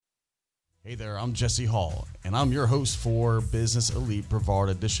Hey there, I'm Jesse Hall, and I'm your host for Business Elite Brevard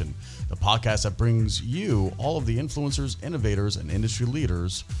Edition, the podcast that brings you all of the influencers, innovators, and industry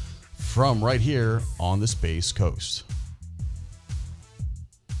leaders from right here on the Space Coast.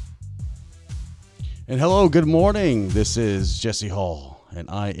 And hello, good morning. This is Jesse Hall, and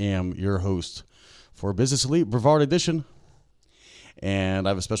I am your host for Business Elite Brevard Edition. And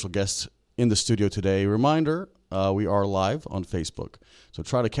I have a special guest in the studio today. Reminder, we are live on Facebook. So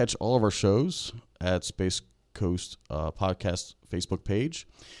try to catch all of our shows at Space Coast Podcast Facebook page.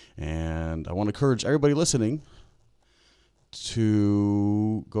 And I want to encourage everybody listening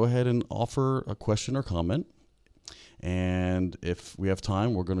to go ahead and offer a question or comment. And if we have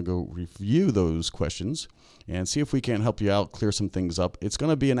time, we're going to go review those questions and see if we can help you out, clear some things up. It's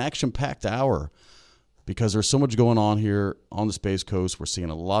going to be an action-packed hour because there's so much going on here on the Space Coast. We're seeing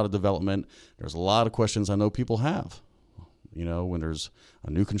a lot of development. There's a lot of questions I know people have. You know, when there's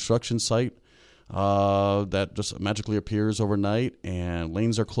a new construction site that just magically appears overnight and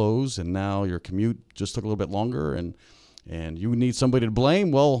lanes are closed and now your commute just took a little bit longer and you need somebody to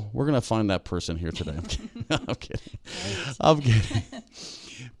blame, well, we're going to find that person here today. I'm kidding. I'm kidding.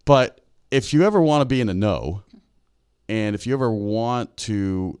 But if you ever want to be in the know, and if you ever want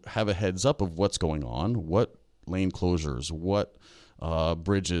to have a heads up of what's going on, what lane closures, what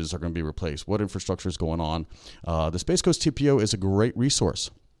bridges are going to be replaced, what infrastructure is going on, the Space Coast TPO is a great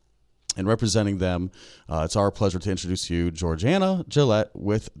resource. And representing them, it's our pleasure to introduce you, Georganna Gillette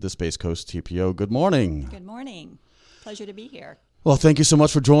with the Space Coast TPO. Good morning. Good morning. Pleasure to be here. Well, thank you so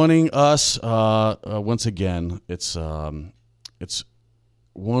much for joining us. Once again, it's one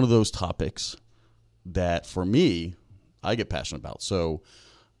of those topics that, for me, I get passionate about. So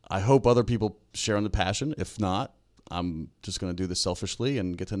I hope other people share in the passion. If not, I'm just going to do this selfishly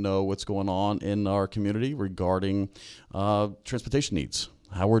and get to know what's going on in our community regarding transportation needs,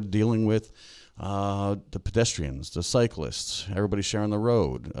 how we're dealing with the pedestrians, the cyclists, everybody sharing the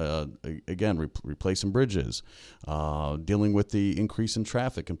road, replacing bridges, dealing with the increase in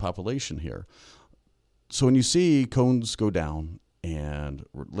traffic and population here. So when you see cones go down and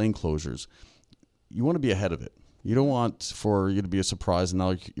lane closures, you want to be ahead of it. You don't want for you to be a surprise and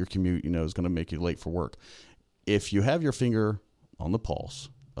now your commute, is going to make you late for work. If you have your finger on the pulse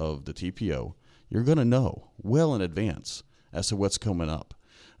of the TPO, you're going to know well in advance as to what's coming up.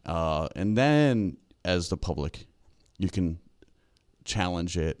 And then as the public, you can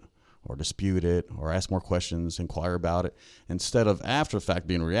challenge it or dispute it or ask more questions, inquire about it, instead of after the fact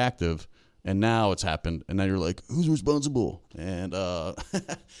being reactive. And now it's happened, and now you're like, who's responsible? And I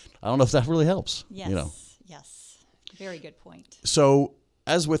don't know if that really helps. Yes, yes. Very good point. So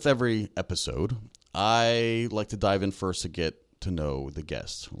as with every episode, I like to dive in first to get to know the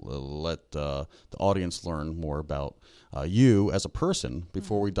guest, let the audience learn more about you as a person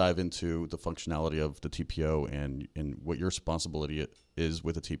before we dive into the functionality of the TPO and what your responsibility is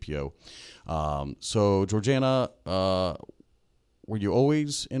with the TPO. So, Georganna, were you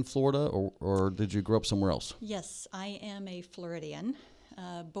always in Florida or did you grow up somewhere else? Yes, I am a Floridian,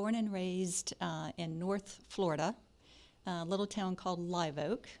 born and raised in North Florida, a little town called Live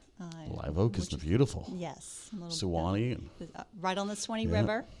Oak. Live Oak is beautiful. Yes. Suwannee. Right on the Suwannee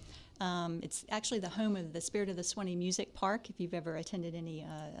River. It's actually the home of the Spirit of the Suwannee Music Park, if you've ever attended any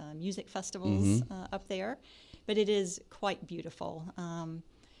music festivals up there. But it is quite beautiful.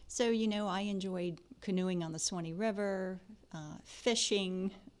 So, I enjoyed canoeing on the Suwannee River,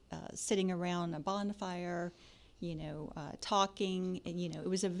 fishing, sitting around a bonfire, talking. It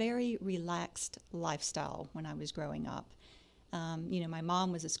was a very relaxed lifestyle when I was growing up. My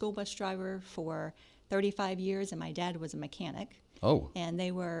mom was a school bus driver for 35 years, and my dad was a mechanic. Oh. And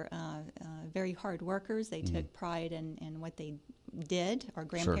they were very hard workers. They took pride in what they did. Our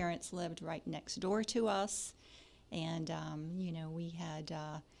grandparents lived right next door to us. And, we had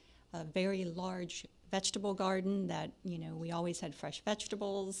a very large vegetable garden that, we always had fresh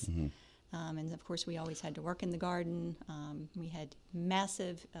vegetables. And, of course, we always had to work in the garden. We had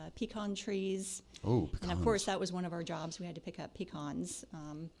massive pecan trees. Oh, pecans. And, of course, that was one of our jobs. We had to pick up pecans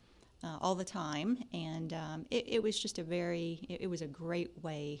all the time. And it was just it was a great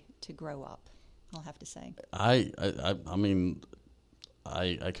way to grow up, I'll have to say. I mean,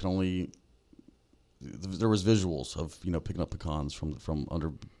 I can only... There was visuals of, picking up pecans from under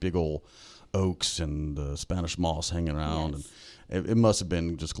big old oaks and the Spanish moss hanging around. Yes. And it must have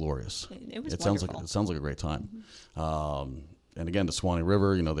been just glorious. It was wonderful. It sounds like a great time. And again, the Suwannee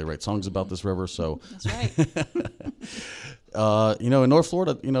River, they write songs about this river. So that's right. In North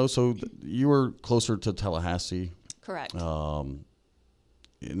Florida, so you were closer to Tallahassee. Correct.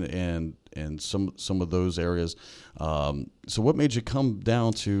 and some of those areas. So what made you come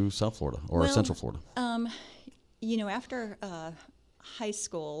down to South Florida or Central Florida? After high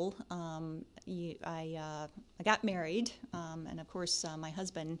school, I got married, and of course my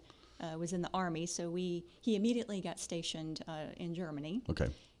husband was in the Army, so he immediately got stationed in Germany. Okay.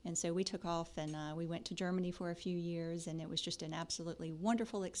 And so we took off, and we went to Germany for a few years, and it was just an absolutely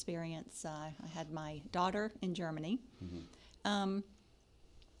wonderful experience. I had my daughter in Germany. Mm-hmm.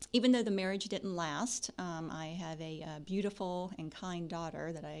 Even though the marriage didn't last, I have a beautiful and kind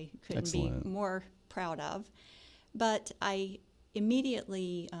daughter that I couldn't be more proud of. But I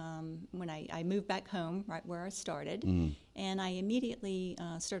immediately, when I moved back home, right where I started, and I immediately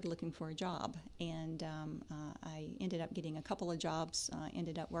started looking for a job. And I ended up getting a couple of jobs,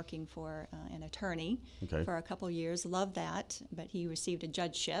 ended up working for an attorney for a couple of years. Loved that, but he received a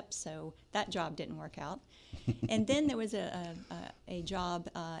judgeship, so that job didn't work out. And then there was a job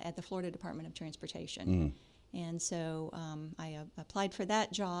at the Florida Department of Transportation. And so I applied for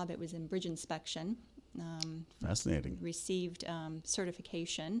that job. It was in bridge inspection. Fascinating. Received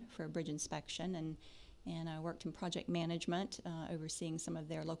certification for bridge inspection, and I worked in project management, overseeing some of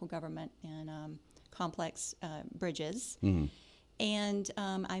their local government and complex bridges. And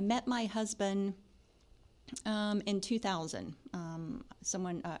I met my husband in 2000.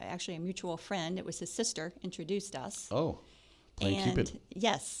 Someone, actually a mutual friend, it was his sister, introduced us. Oh, playing Cupid.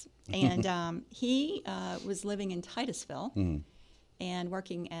 Yes. And he was living in Titusville. And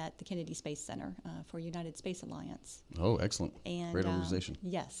working at the Kennedy Space Center for United Space Alliance. Oh, excellent. And, great organization.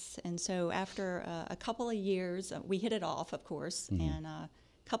 Yes. And so after a couple of years, we hit it off, of course, and a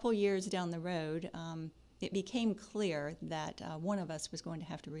couple of years down the road, it became clear that one of us was going to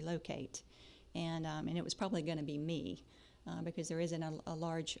have to relocate. And it was probably going to be me. Because there isn't a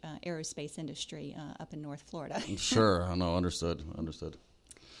large aerospace industry up in North Florida. Sure. I know. Understood.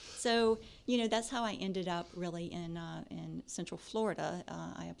 So, that's how I ended up really in Central Florida.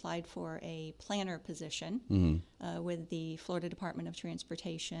 I applied for a planner position with the Florida Department of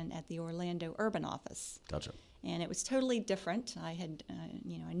Transportation at the Orlando Urban Office. Gotcha. And it was totally different. I had,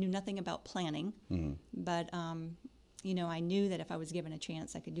 I knew nothing about planning, but, I knew that if I was given a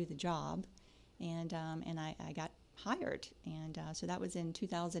chance, I could do the job. And I got hired. And so that was in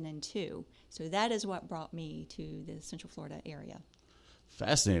 2002. So that is what brought me to the Central Florida area.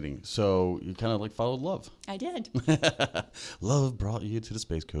 Fascinating. So you kind of like followed love. I did. Love brought you to the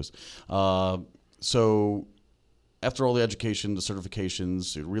Space Coast. So after all the education, the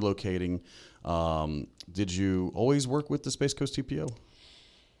certifications, relocating, did you always work with the Space Coast TPO?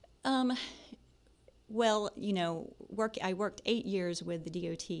 Well, I worked 8 years with the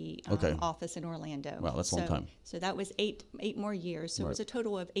DOT office in Orlando. Wow, that's a long time. So that was eight more years. So it was a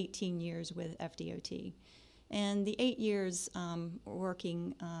total of 18 years with FDOT. And the 8 years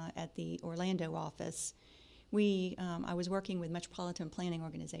working at the Orlando office, I was working with metropolitan planning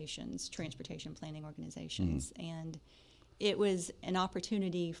organizations, transportation planning organizations, and it was an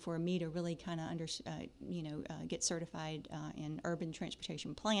opportunity for me to really kind of get certified in urban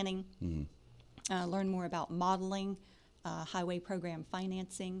transportation planning, learn more about modeling, highway program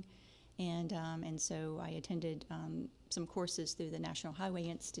financing, and so I attended some courses through the National Highway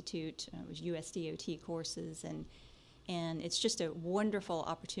Institute. It was USDOT courses, and it's just a wonderful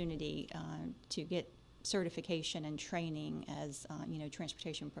opportunity to get certification and training as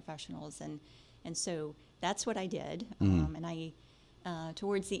transportation professionals, and so that's what I did. And I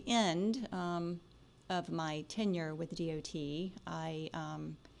towards the end of my tenure with the DOT,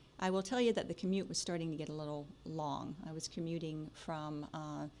 I will tell you that the commute was starting to get a little long. I was commuting from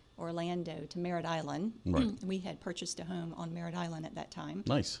Orlando to Merritt Island. Right. We had purchased a home on Merritt Island at that time.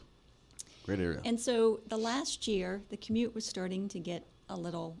 Nice. Great area. And so the last year, the commute was starting to get a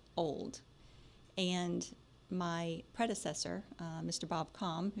little old. And my predecessor, Mr. Bob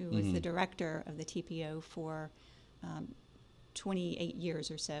Comm, who was the director of the TPO for 28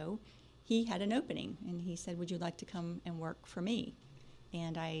 years or so, he had an opening. And he said, "Would you like to come and work for me?"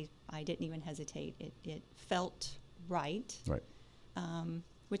 And I didn't even hesitate. It felt right. Right.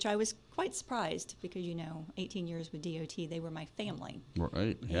 Which I was quite surprised because, 18 years with DOT, they were my family.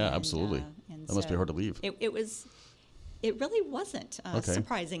 Right. Yeah, and, absolutely. And that must be hard to leave. It really wasn't,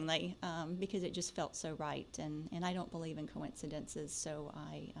 surprisingly, because it just felt so right. And I don't believe in coincidences, so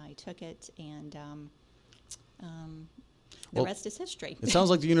I took it, and the rest is history. It sounds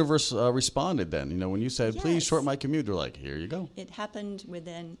like the universe responded then. When you said, Yes. "Please shorten my commute," they're like, "Here you go." It happened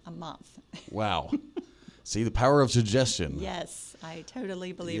within a month. Wow. See, the power of suggestion. Yes, I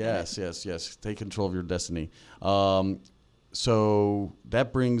totally believe Yes, in it. yes. Take control of your destiny. So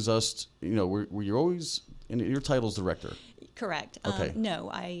that brings us, were you always, in your title's director? Correct. Okay. No,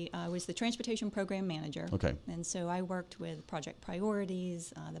 I was the transportation program manager. Okay. And so I worked with project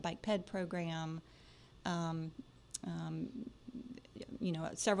priorities, the bike ped program,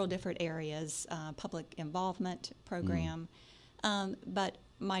 several different areas, public involvement program. But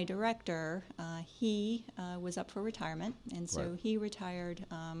my director, he was up for retirement, and so he retired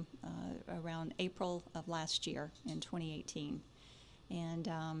around April of last year in 2018.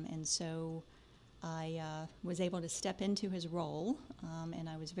 And so I was able to step into his role, and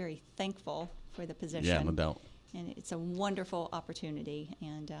I was very thankful for the position. Yeah, no doubt. And it's a wonderful opportunity,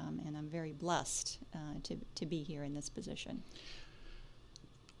 and I'm very blessed to be here in this position.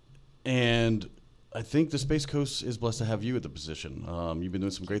 And I think the Space Coast is blessed to have you at the position. You've been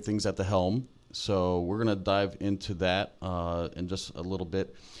doing some great things at the helm, so we're going to dive into that in just a little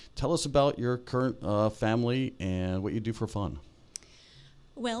bit. Tell us about your current family and what you do for fun.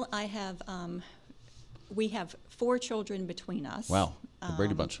 Well, we have 4 children between us. Wow, the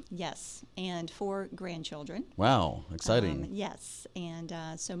Brady Bunch. Yes, and 4 grandchildren. Wow, exciting. Yes, and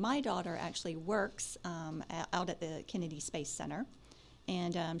so my daughter actually works out at the Kennedy Space Center.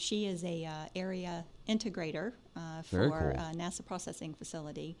 And she is a area integrator for cool. NASA processing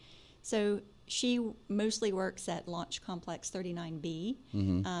facility. So she mostly works at Launch Complex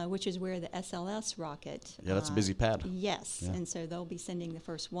 39B, which is where the SLS rocket. Yeah, that's a busy pad. Yes, yeah. And so they'll be sending the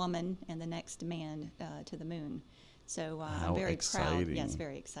first woman and the next man to the moon. So How I'm very exciting. proud. Yes,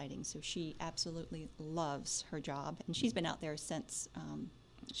 very exciting. So she absolutely loves her job, and she's been out there since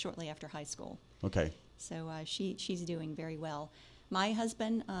shortly after high school. Okay. So she's doing very well. My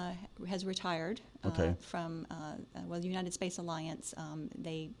husband has retired from the United Space Alliance.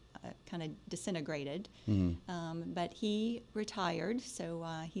 They kind of disintegrated, but he retired, so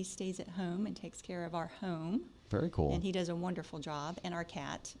he stays at home and takes care of our home. Very cool. And he does a wonderful job, and our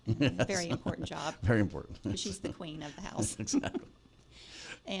cat, Yes. a very important job. Very important. She's the queen of the house. Exactly.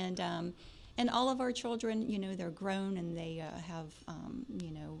 And all of our children, they're grown and they have,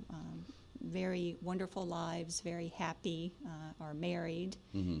 very wonderful lives, very happy, are married,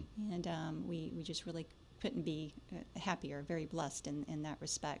 and we just really couldn't be happier, very blessed in that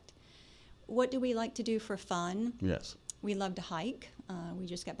respect. What do we like to do for fun? Yes. We love to hike. We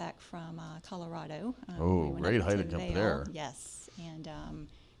just got back from Colorado. Oh, we great up to hiking up Vail. there. Yes, and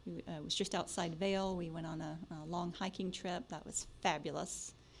it was just outside Vail. We went on a long hiking trip. That was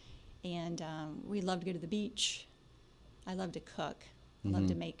fabulous. And we love to go to the beach. I love to cook. I love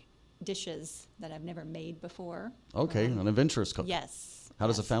to make dishes that I've never made before. Okay, an adventurous cook. Yes. How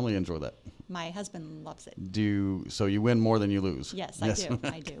does the family enjoy that? My husband loves it. So you win more than you lose? Yes, I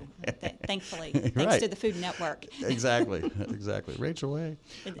do. Thankfully. Right. Thanks to the Food Network. Exactly. Rachel Way.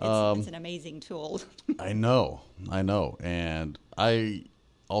 It's an amazing tool. I know. And I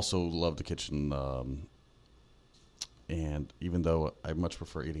also love the kitchen. And even though I much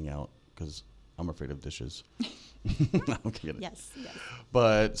prefer eating out because I'm afraid of dishes. I'm kidding. Yes.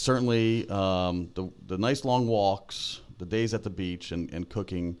 But certainly the nice long walks, the days at the beach and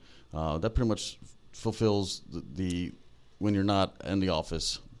cooking, that pretty much fulfills the when you're not in the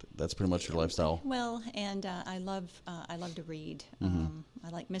office. That's pretty much your lifestyle. Well, and I love to read. I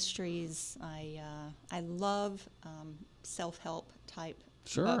like mysteries. I love self-help type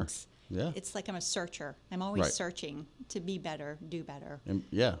books. Yeah. It's like I'm a searcher. I'm always searching to be better, do better. And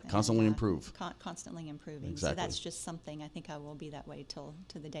constantly improve. Constantly improving. Exactly. So that's just something I think I will be that way to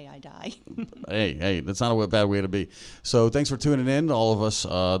the day I die. Hey, that's not a bad way to be. So thanks for tuning in, all of us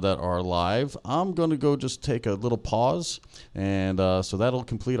that are live. I'm going to go just take a little pause, and so that'll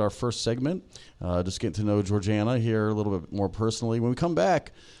complete our first segment. Just getting to know Georganna here a little bit more personally. When we come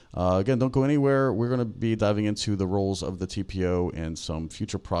back, again, don't go anywhere. We're going to be diving into the roles of the TPO and some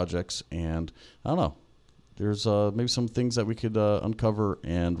future projects. And I don't know, there's maybe some things that we could uncover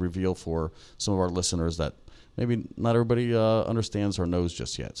and reveal for some of our listeners that maybe not everybody understands or knows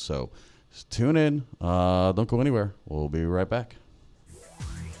just yet. So tune in. Don't go anywhere. We'll be right back.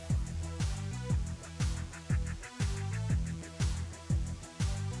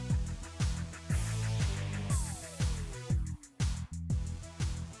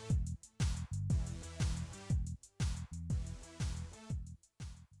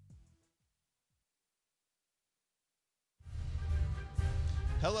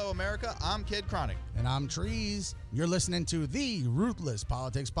 Hello, America. I'm Kid Chronic. And I'm Trees. You're listening to the Ruthless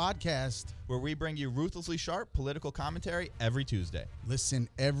Politics Podcast, where we bring you ruthlessly sharp political commentary every Tuesday. Listen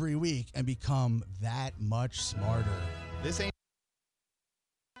every week and become that much smarter. This ain't...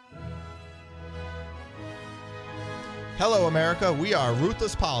 Hello, America. We are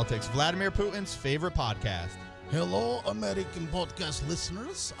Ruthless Politics, Vladimir Putin's favorite podcast. Hello, American podcast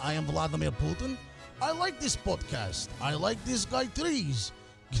listeners. I am Vladimir Putin, I like this podcast. I like this guy Trees.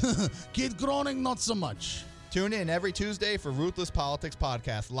 Kid Groening, not so much. Tune in every Tuesday for Ruthless Politics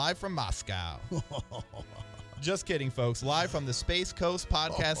Podcast, live from Moscow. Just kidding, folks. Live from the Space Coast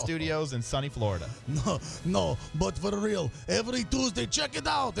Podcast Studios in sunny Florida. No, but for real, every Tuesday, check it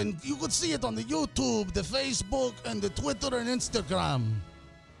out. And you could see it on the YouTube, the Facebook, and the Twitter and Instagram.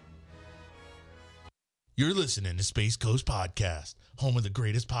 You're listening to Space Coast Podcast, home of the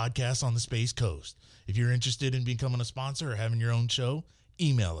greatest podcasts on the Space Coast. If you're interested in becoming a sponsor or having your own show,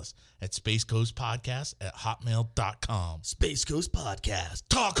 email us at spacecoastpodcast@hotmail.com. Space Coast Podcast.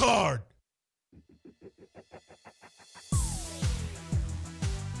 Talk hard!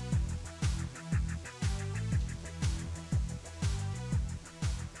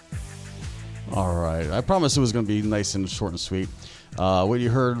 All right. I promised it was going to be nice and short and sweet. What you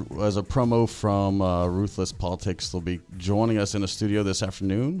heard was a promo from Ruthless Politics. They'll be joining us in the studio this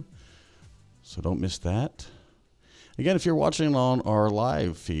afternoon, so don't miss that. Again, if you're watching on our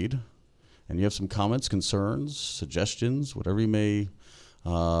live feed and you have some comments, concerns, suggestions, whatever you may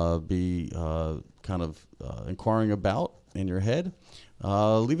be inquiring about in your head,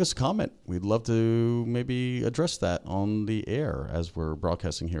 leave us a comment. We'd love to maybe address that on the air as we're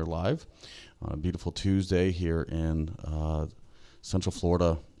broadcasting here live on a beautiful Tuesday here in Central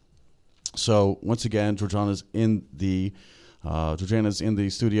Florida. So once again, Georganna's in the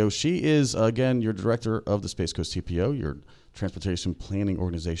studio. She is, again, your director of the Space Coast TPO, your Transportation Planning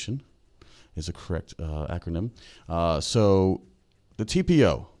Organization is a correct acronym. So the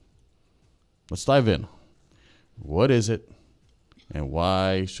TPO, let's dive in. What is it and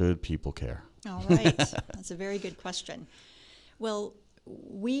why should people care? All right. That's a very good question. Well,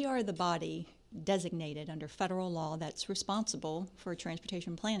 we are the body designated under federal law that's responsible for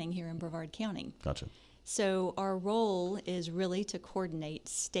transportation planning here in Brevard County. Gotcha. So our role is really to coordinate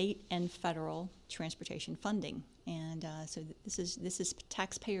state and federal transportation funding, and so this is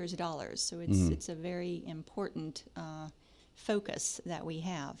taxpayers' dollars. So it's a very important focus that we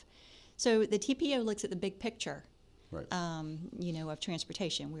have. So the TPO looks at the big picture, right? Of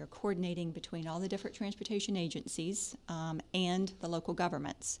transportation. We are coordinating between all the different transportation agencies and the local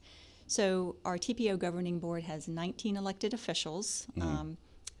governments. So our TPO governing board has 19 elected officials.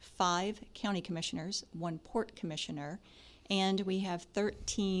 5 county commissioners, 1 port commissioner, and we have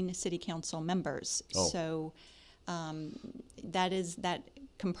 13 city council members. Oh. So that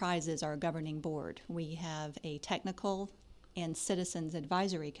comprises our governing board. We have a technical and citizens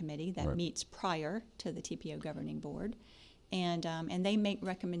advisory committee that meets prior to the TPO governing board, and they make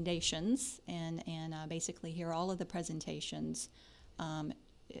recommendations and basically hear all of the presentations.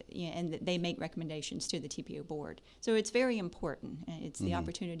 And they make recommendations to the TPO board. So it's very important. It's the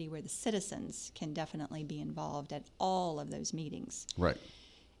opportunity where the citizens can definitely be involved at all of those meetings. Right.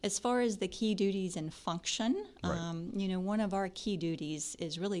 As far as the key duties and function, Right. One of our key duties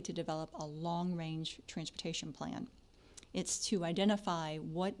is really to develop a long-range transportation plan. It's to identify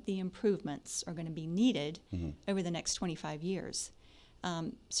what the improvements are going to be needed over the next 25 years.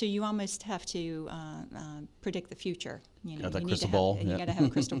 So you almost have to predict the future. Got that crystal ball. You got to have a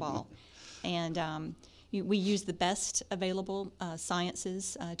crystal ball, and we use the best available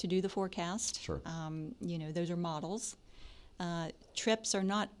sciences to do the forecast. Sure. Those are models. Trips are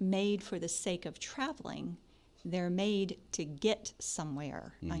not made for the sake of traveling; they're made to get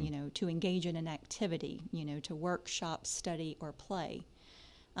somewhere. To engage in an activity. To workshop, study, or play.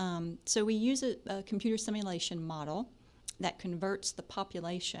 So we use a computer simulation model that converts the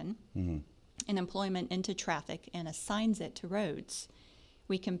population and employment into traffic and assigns it to roads.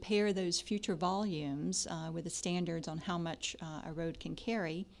 We compare those future volumes with the standards on how much a road can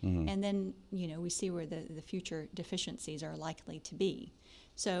carry, and then we see where the future deficiencies are likely to be.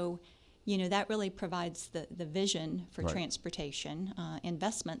 So that really provides the vision for transportation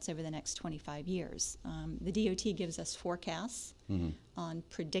investments over the next 25 years. The DOT gives us forecasts on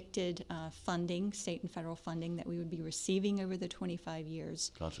predicted funding, state and federal funding that we would be receiving over the 25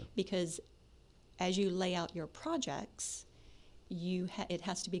 years. Gotcha. Because as you lay out your projects, it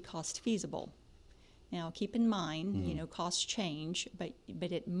has to be cost feasible. Now, keep in mind, costs change, but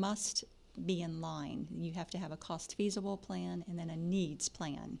it must be in line. You have to have a cost feasible plan and then a needs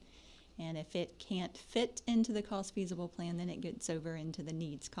plan. And if it can't fit into the cost feasible plan, then it gets over into the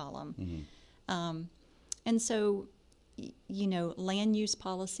needs column. And so, land use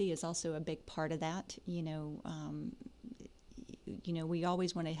policy is also a big part of that. We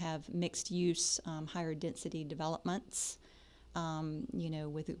always want to have mixed use, higher density developments,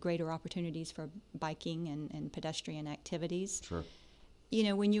 with greater opportunities for biking and pedestrian activities. Sure.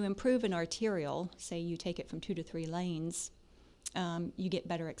 When you improve an arterial, say you take it from 2 to 3 lanes, you get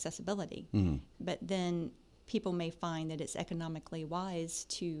better accessibility. But then people may find that it's economically wise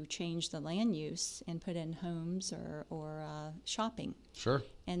to change the land use and put in homes or shopping. Sure.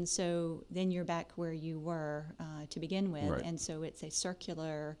 And so then you're back where you were to begin with. Right. And so it's a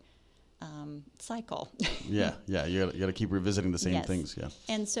circular cycle. Yeah. You got to keep revisiting the same Yes. things. Yeah.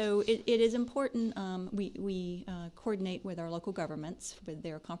 And so it is important. We coordinate with our local governments with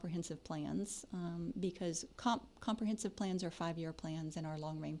their comprehensive plans because comprehensive plans are 5-year plans and our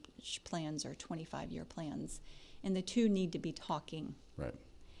long-range plans are 25-year plans. And the two need to be talking. Right.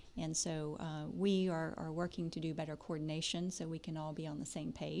 And so we are working to do better coordination so we can all be on the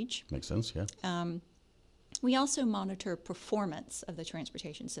same page. Makes sense. Yeah. We also monitor performance of the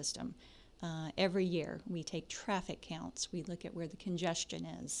transportation system. Every year, we take traffic counts. We look at where the congestion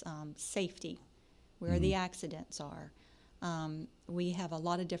is, safety, where the accidents are. We have a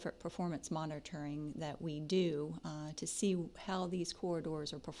lot of different performance monitoring that we do to see how these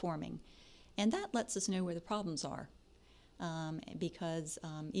corridors are performing. And that lets us know where the problems are. Because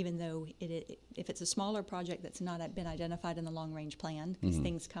even though if it's a smaller project that's not been identified in the long-range plan, because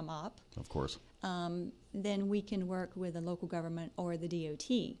things come up, Of course. then we can work with the local government or the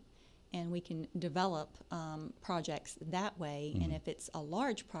DOT, and we can develop projects that way. And if it's a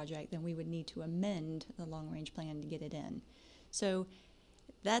large project, then we would need to amend the long-range plan to get it in. So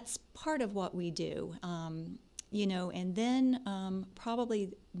that's part of what we do. And then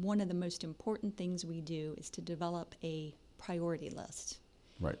probably one of the most important things we do is to develop a priority list,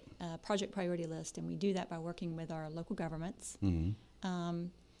 Right. project priority list, and we do that by working with our local governments.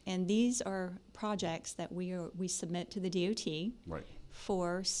 And these are projects that we submit to the DOT Right.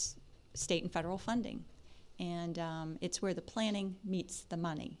 for state and federal funding. And it's where the planning meets the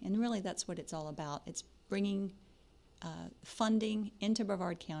money. And really that's what it's all about. It's bringing funding into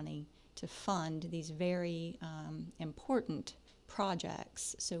Brevard County to fund these very important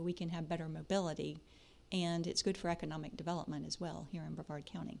projects so we can have better mobility. And it's good for economic development as well here in Brevard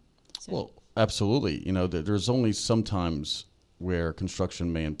County. So, Well, absolutely. There's only sometimes where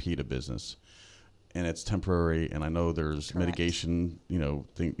construction may impede a business, and it's temporary. And I know there's Correct. mitigation,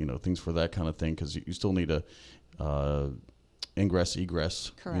 things for that kind of thing, because you still need a ingress,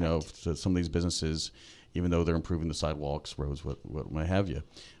 egress. Correct. To some of these businesses, even though they're improving the sidewalks, roads, what may have you.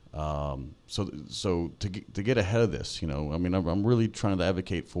 So to get ahead of this, I'm really trying to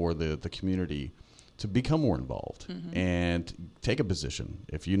advocate for the community to become more involved and take a position.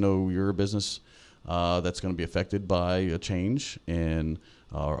 If you know you're a business that's going to be affected by a change in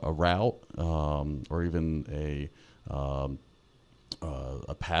a route or even a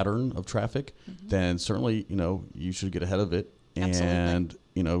pattern of traffic, then certainly you should get ahead of it. Absolutely.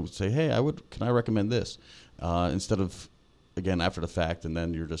 And say, hey, can I recommend this instead of, again, after the fact, and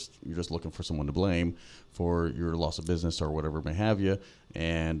then you're just looking for someone to blame for your loss of business or whatever may have you,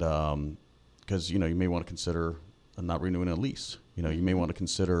 and because you may want to consider not renewing a lease. You may want to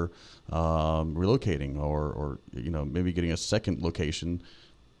consider relocating or maybe getting a second location,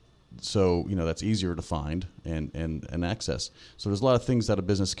 so that's easier to find and access. So there's a lot of things that a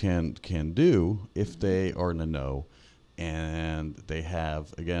business can do if they are in the know and they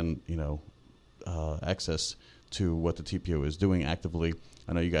have, again, access to what the TPO is doing actively.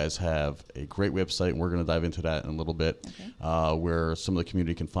 I know you guys have a great website, and we're going to dive into that in a little bit, where some of the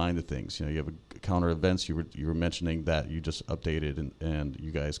community can find the things. You have a calendar events. You were mentioning that you just updated, and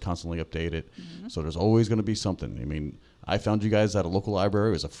you guys constantly update it. So there's always going to be something. I found you guys at a local library.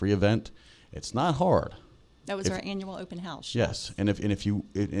 It was a free event. It's not hard. that was our annual open house. Yes, and if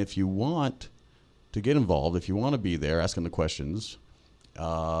you want to get involved, if you want to be there asking the questions,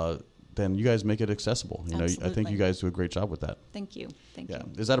 then you guys make it accessible. I think Absolutely. you guys do a great job with that. Thank you. Thank Yeah,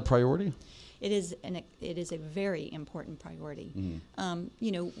 you. is that a priority? It is a very important priority.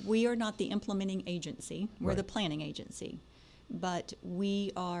 We are not the implementing agency. We're Right. the planning agency. But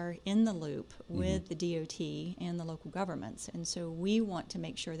we are in the loop with the DOT and the local governments. And so we want to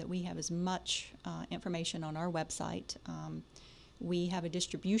make sure that we have as much information on our website. We have a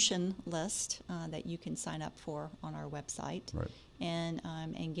distribution list that you can sign up for on our website. Right.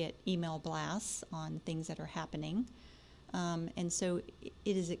 And get email blasts on things that are happening. And so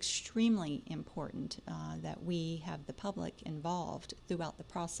it is extremely important that we have the public involved throughout the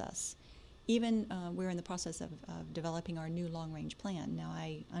process. Even we're in the process of developing our new long-range plan. Now,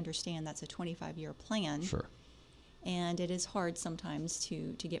 I understand that's a 25-year plan. Sure. And it is hard sometimes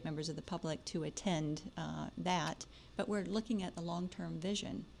to get members of the public to attend that. But we're looking at the long-term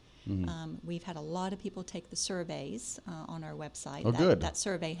vision. We've had a lot of people take the surveys on our website. Oh, good. That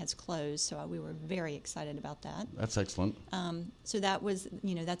survey has closed, so we were very excited about that. That's excellent. So that was,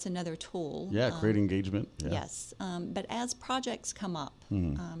 that's another tool. Yeah, create engagement. Yeah. Yes. But as projects come up,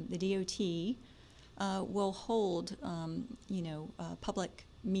 the DOT will hold, public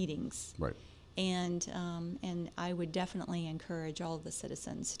meetings. Right. And I would definitely encourage all of the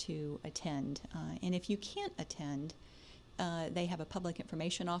citizens to attend. And if you can't attend, they have a public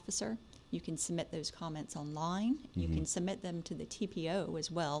information officer. You can submit those comments online. You can submit them to the TPO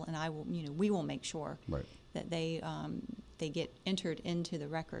as well, and we will make sure that they get entered into the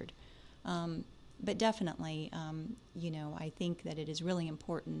record. But definitely, I think that it is really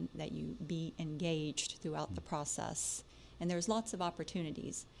important that you be engaged throughout the process. And there's lots of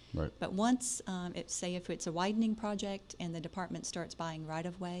opportunities. Right. But once, say if it's a widening project and the department starts buying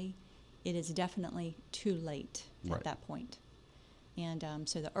right-of-way, it is definitely too late at that point. And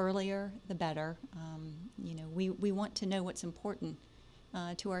so the earlier, the better. We want to know what's important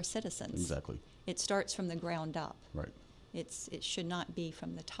to our citizens. Exactly. It starts from the ground up. Right. It should not be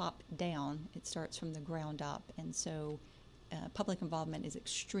from the top down. It starts from the ground up. And so public involvement is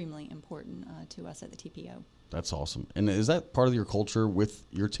extremely important to us at the TPO. That's awesome. And is that part of your culture with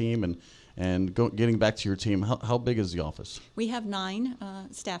your team? And getting back to your team, how big is the office? We have 9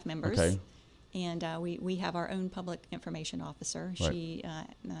 staff members. Okay. And we have our own public information officer. Right. She,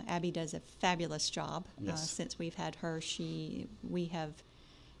 Abby, does a fabulous job. Yes. Since we've had her. We have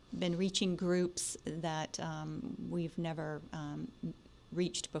been reaching groups that we've never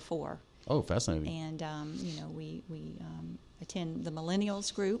reached before. Oh, fascinating. And we attend the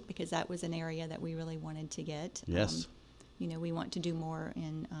millennials group because that was an area that we really wanted to get. Yes. We want to do more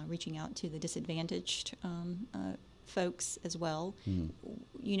in reaching out to the disadvantaged folks as well.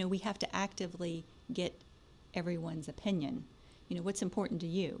 We have to actively get everyone's opinion. What's important to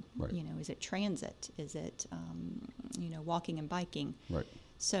you? Right. Is it transit? Is it walking and biking? Right.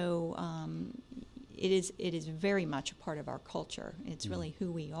 So it is very much a part of our culture. It's really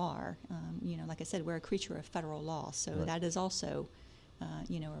who we are. Like I said, we're a creature of federal law, so that is also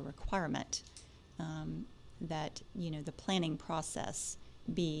a requirement that the planning process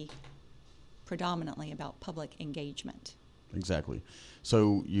be predominantly about public engagement. Exactly.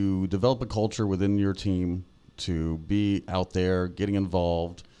 So you develop a culture within your team to be out there, getting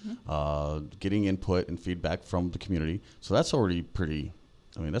involved, getting input and feedback from the community. So that's already pretty,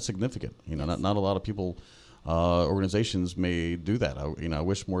 that's significant. Not a lot of people, organizations may do that. I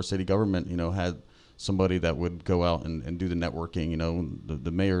wish more city government, had somebody that would go out and do the networking.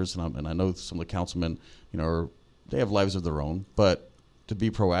 The mayors and I know some of the councilmen, they have lives of their own, but to be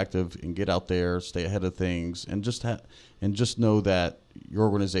proactive and get out there, stay ahead of things, and just know that your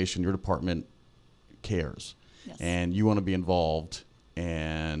organization, your department cares, and you want to be involved,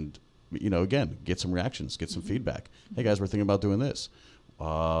 and again, get some reactions, get some feedback. Hey guys, we're thinking about doing this.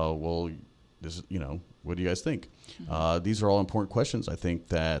 Well, this is, what do you guys think? These are all important questions. I think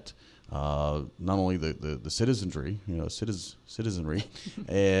that not only the citizenry, citizenry,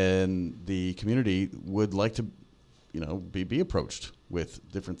 and the community would like to, be approached with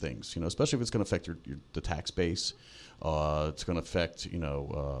different things, especially if it's going to affect the tax base. It's going to affect,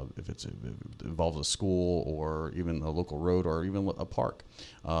 if it involves a school or even a local road or even a park.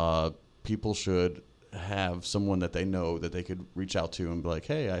 People should have someone that they know that they could reach out to and be like,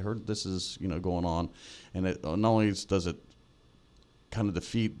 hey, I heard this is, going on. And it not only does it kind of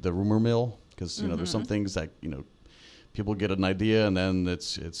defeat the rumor mill, because, there's some things that, people get an idea and then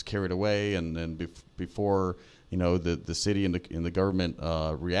it's carried away. And then before, the city and the government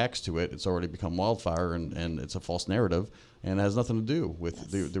reacts to it, it's already become wildfire and it's a false narrative and it has nothing to do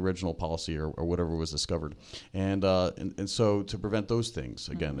with the original policy or whatever was discovered. And so to prevent those things,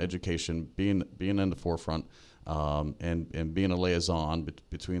 again, education, being in the forefront, and being a liaison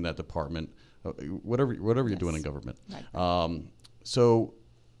between that department, whatever you're doing in government. Right. So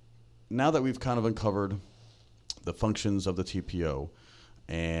now that we've kind of uncovered the functions of the TPO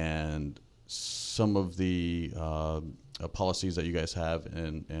and some of the policies that you guys have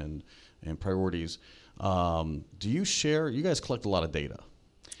and priorities, do you share? You guys collect a lot of data.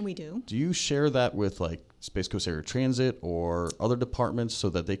 We do. Do you share that with like Space Coast Area Transit or other departments so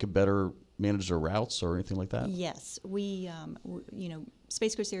that they could better manage their routes or anything like that? Yes, we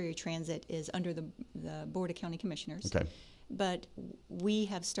Space Coast Area Transit is under the Board of County Commissioners. Okay. But we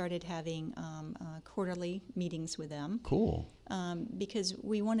have started having quarterly meetings with them. Cool. Because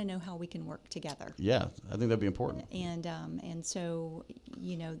we want to know how we can work together. Yeah, I think that'd be important. And so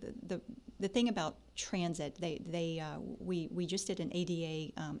the the thing about transit, we just did an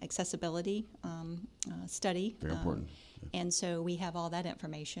ADA accessibility study. Very important. And so we have all that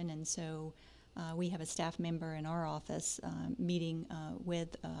information. And so we have a staff member in our office meeting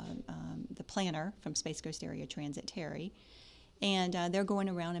with the planner from Space Coast Area Transit, Terry. And they're going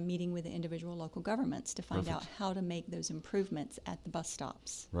around and meeting with the individual local governments to find out how to make those improvements at the bus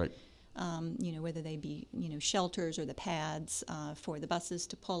stops. Right. Whether they be, shelters or the pads for the buses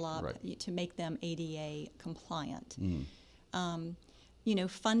to pull up, to make them ADA compliant.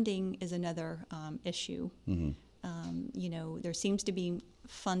 Funding is another issue. There seems to be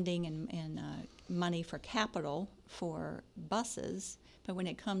funding and money for capital for buses, but when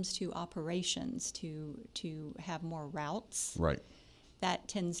it comes to operations, to have more routes, that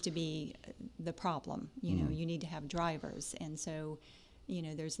tends to be the problem. You need to have drivers, and so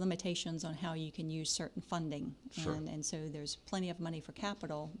there's limitations on how you can use certain funding, and so there's plenty of money for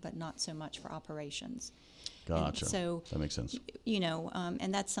capital, but not so much for operations. Gotcha. And so that makes sense.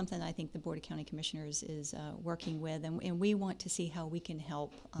 And that's something I think the Board of County Commissioners is working with, and we want to see how we can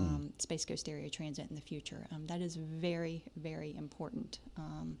help Space Coast Area Transit in the future. That is very, very important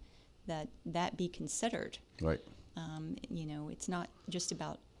that be considered. Right. It's not just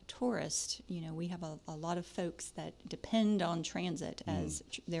about tourists. We have a lot of folks that depend on transit as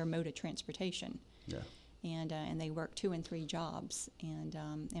their mode of transportation. Yeah. And they work 2 and 3 jobs, and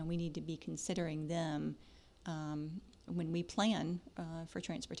we need to be considering them when we plan for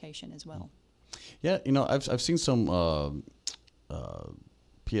transportation as well. Yeah, I've seen some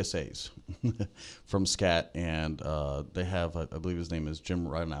PSAs from SCAT, and they have, I believe his name is Jim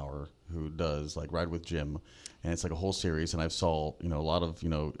Ridenauer, who does like Ride with Jim, and it's like a whole series. And I've saw a lot of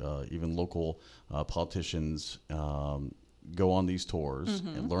even local politicians go on these tours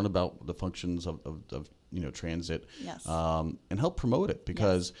and learn about the functions of transit, and help promote it,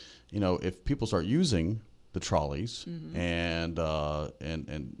 because if people start using the trolleys and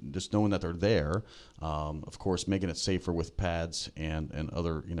just knowing that they're there, of course making it safer with pads and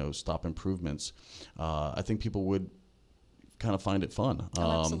other stop improvements, I think people would kind of find it fun.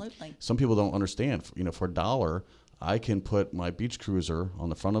 Absolutely. Some people don't understand. For $1, I can put my beach cruiser on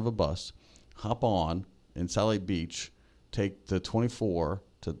the front of a bus, hop on in Satellite Beach, take the 24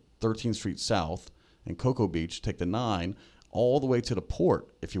 to 13th Street South, and Cocoa Beach, take the 9 all the way to the port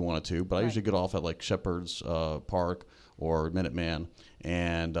if you wanted to. But I usually get off at like Shepherd's Park or Minuteman,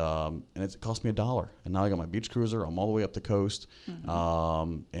 and it cost me $1. And now I got my beach cruiser. I'm all the way up the coast, and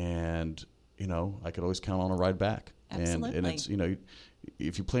I could always count on a ride back. Absolutely. And it's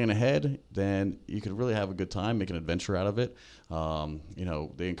if you plan ahead, then you could really have a good time, make an adventure out of it.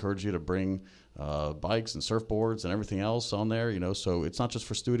 They encourage you to bring bikes and surfboards and everything else on there, so it's not just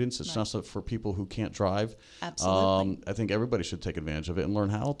for students, it's not just for people who can't drive. Absolutely. I think everybody should take advantage of it and learn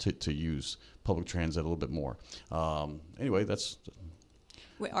how to use public transit a little bit more. Anyway, that's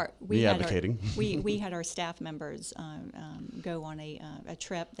we advocating. We had our staff members go on a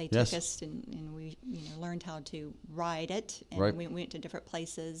trip. They took us and we learned how to ride it, and we went to different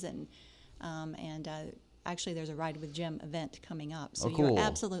places, and actually there's a Ride with Jim event coming up. So cool. You're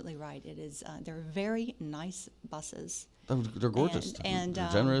absolutely right. It is they're very nice buses. They're gorgeous and they're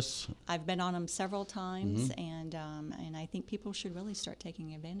generous. I've been on them several times, and I think people should really start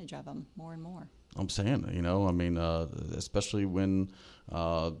taking advantage of them more and more. I'm saying, especially when,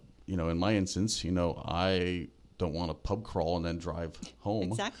 in my instance, I don't want to pub crawl and then drive home.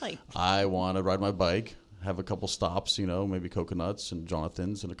 Exactly. I want to ride my bike, have a couple stops, maybe Coconuts and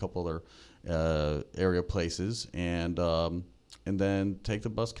Jonathan's and a couple other area places, and then take the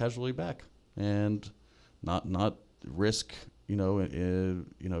bus casually back and not risk, getting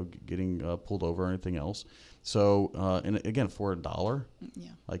pulled over or anything else. So, and again, for $1,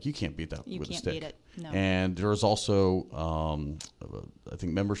 like you can't beat that with a stick. You can't beat it, no. And there's also, I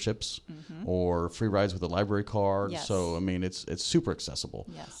think, memberships or free rides with a library card. Yes. So, I mean, it's super accessible.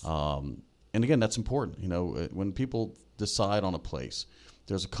 Yes. And again, that's important. When people decide on a place,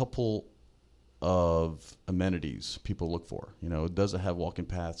 there's a couple of amenities people look for. Does it have walking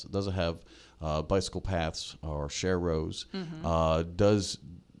paths? Does it have bicycle paths or share rows?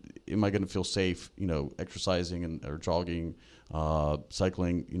 Am I going to feel safe, exercising or jogging,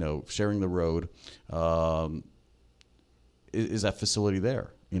 cycling, sharing the road? Is that facility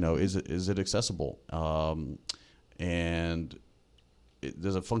there? Is it accessible? And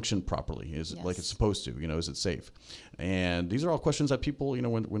does it function properly? Is it like Yes. it's supposed to? Is it safe? And these are all questions that people,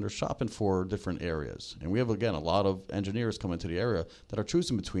 when they're shopping for different areas. And we have, again, a lot of engineers come into the area that are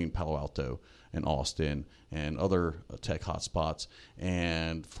choosing between Palo Alto and Austin and other tech hotspots.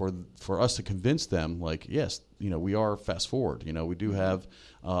 And for us to convince them, like, yes, we are fast forward. We do have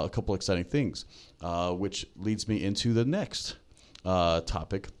a couple exciting things, which leads me into the next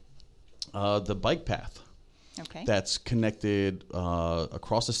topic, the bike path. Okay. That's connected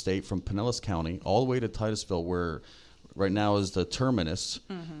across the state from Pinellas County all the way to Titusville, where right now is the terminus.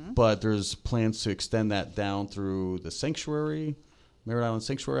 Mm-hmm. But there's plans to extend that down through the sanctuary, Merritt Island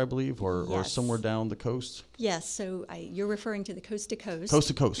Sanctuary, I believe, or Yes. somewhere down the coast. Yes, so you're referring to the coast to coast. Coast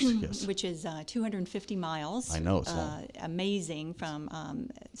to coast, yes. Which is 250 miles. I know, it's long. Amazing, from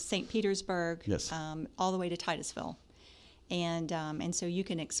St. Petersburg Yes. all the way to Titusville. And so you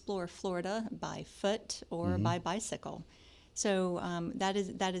can explore Florida by foot or Mm-hmm. by bicycle. So that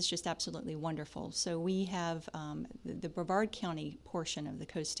is just absolutely wonderful. So we have the Brevard County portion of the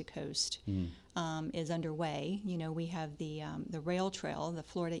coast to coast is underway. We have the rail trail, the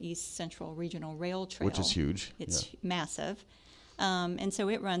Florida East Central Regional Rail Trail, Which is huge. It's massive, and so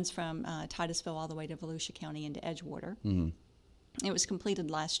it runs from Titusville all the way to Volusia County into Edgewater. Mm-hmm. It was completed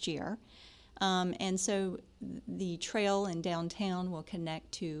last year. And so the trail in downtown will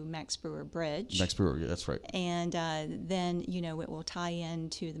connect to Max Brewer Bridge. Max Brewer, yeah, that's right. And then, it will tie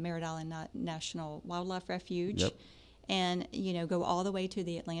into the Merritt Island National Wildlife Refuge. Yep. And, go all the way to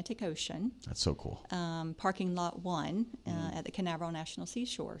the Atlantic Ocean. That's so cool. Parking lot 1 at the Canaveral National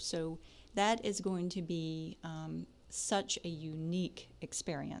Seashore. So that is going to be such a unique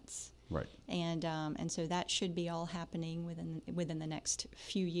experience. Right. And so that should be all happening within the next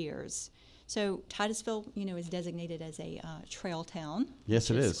few years. So Titusville, is designated as a trail town. Yes,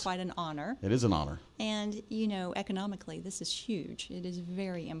 it which is. Quite an honor. It is an honor. And, economically, this is huge. It is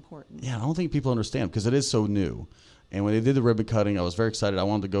very important. Yeah, I don't think people understand because it is so new. And when they did the ribbon cutting, I was very excited. I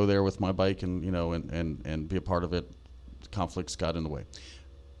wanted to go there with my bike and, and be a part of it. Conflicts got in the way.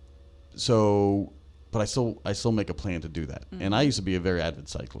 So, but I still make a plan to do that. Mm-hmm. And I used to be a very avid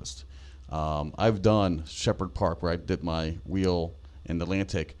cyclist. I've done Shepherd Park where I dipped my wheel in the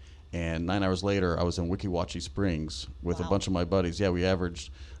Atlantic, and 9 hours later I was in Weeki Wachee Springs with a bunch of my buddies. Yeah, we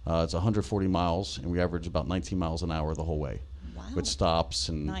averaged it's 140 miles, and we averaged about 19 miles an hour the whole way, with stops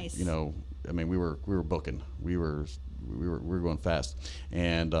and Nice. we were booking. We were going fast,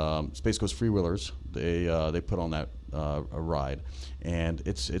 and Space Coast Freewheelers they put on that a ride, and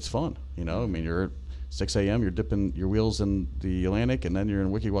it's fun. You're at 6 a.m. You're dipping your wheels in the Atlantic, and then you're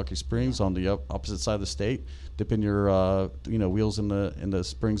in Weeki Wachee Springs on the opposite side of the state, dipping your wheels in the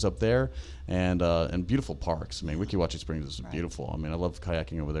springs up there, and beautiful parks. Weeki Wachee Springs is beautiful. I love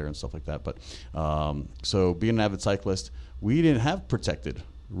kayaking over there and stuff like that. But so being an avid cyclist, we didn't have protected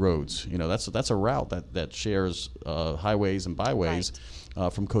roads. That's a route that shares highways and byways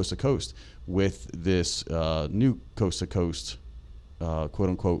from coast to coast. With this new coast to coast, quote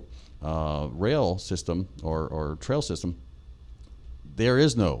unquote, rail system or trail system, there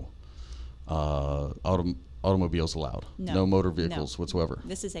is no automobiles allowed. No motor vehicles whatsoever.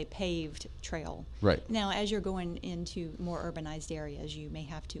 This is a paved trail. Right. Now, as you're going into more urbanized areas, you may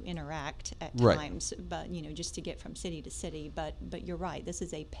have to interact at Right. times, but just to get from city to city. But you're right. This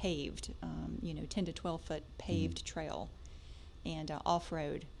is a paved, 10 to 12 foot paved trail, and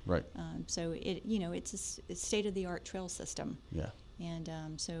off-road. Right. So it's a state-of-the-art trail system. Yeah.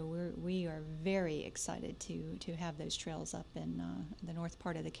 And so we are very excited to have those trails up in the north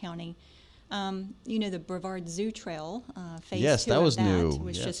part of the county. The Brevard Zoo Trail, phase Yes, 2 that of was that new.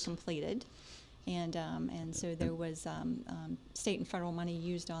 was Yes. just completed. And so there was state and federal money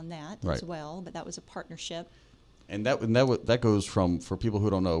used on that as Right. well, but that was a partnership. And that goes for people who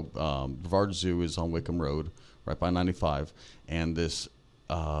don't know, Brevard Zoo is on Wickham Road, right by 95, and this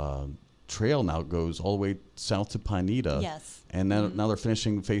trail now goes all the way south to Pineda. Yes. And now they're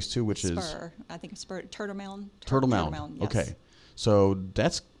finishing phase 2, which is Spur. I think it's Spur. Turtle Mound. Turtle Mound. Yes. Okay. So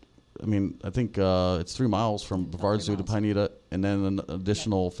that's, I think it's 3 miles from Brevard 3 Zoo to miles. Pineda, and then an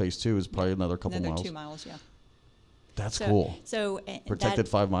additional phase 2 is probably another couple Another miles. 2 miles, yeah. That's cool. So Protected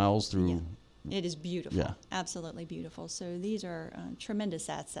 5 miles through. It is beautiful. Yeah. Absolutely beautiful. So these are tremendous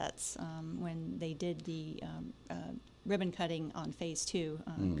assets. When they did the ribbon cutting on phase 2,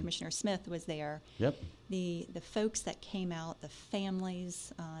 Commissioner Smith was there. Yep. The folks that came out, the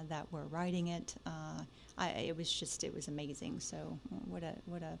families that were riding it, it was amazing. So what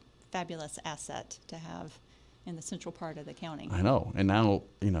a fabulous asset to have in the central part of the county. I know. And now,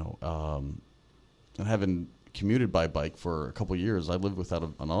 and having commuted by bike for a couple of years. I lived without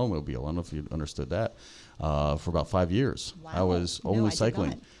an automobile. I don't know if you understood that. For about 5 years. Wow. I was No, only I did cycling.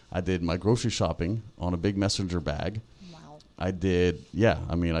 not. I did my grocery shopping on a big messenger bag. Wow. I did,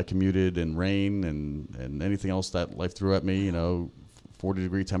 I commuted in rain and anything else that life threw at me,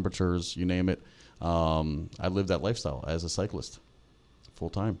 40-degree temperatures, you name it. I lived that lifestyle as a cyclist full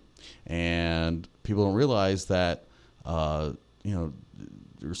time. And people don't realize that,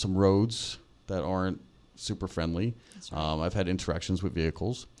 there's some roads that aren't super friendly. That's right. I've had interactions with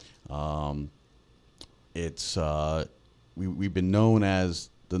vehicles. We've been known as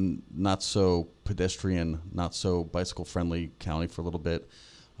the not so pedestrian, not so bicycle friendly county for a little bit.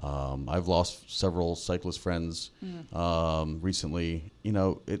 I've lost several cyclist friends recently.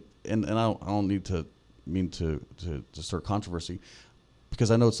 And I don't mean to start controversy, because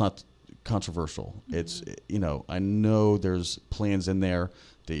I know it's not controversial. Mm-hmm. It's I know there's plans in there.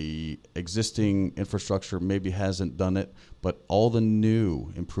 The existing infrastructure maybe hasn't done it, but all the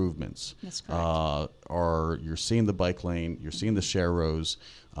new improvements you're seeing the bike lane, you're seeing the share rows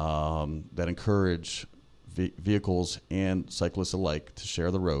that encourage vehicles and cyclists alike to share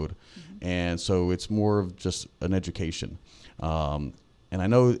the road. Mm-hmm. And so it's more of just an education. And I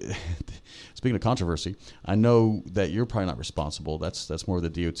know, speaking of controversy, I know that you're probably not responsible. That's more of the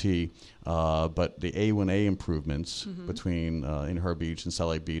DOT. But the A1A improvements between Inver Beach and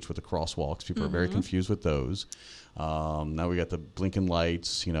Satellite Beach with the crosswalks, people are very confused with those. Now we got the blinking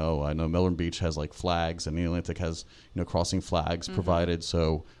lights. I know Melbourne Beach has like flags, and the Atlantic has crossing flags provided.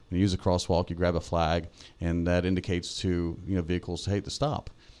 So when you use a crosswalk, you grab a flag, and that indicates to vehicles to stop.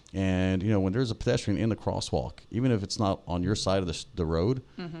 And when there's a pedestrian in the crosswalk, even if it's not on your side of the road,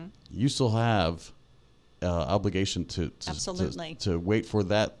 you still have obligation to wait for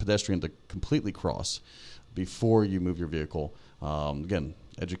that pedestrian to completely cross before you move your vehicle. Again,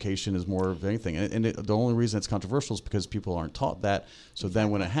 education is more of anything, and the only reason it's controversial is because people aren't taught that. So then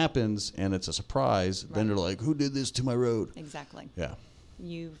when it happens and it's a surprise, then they're like, "Who did this to my road?" Exactly. Yeah.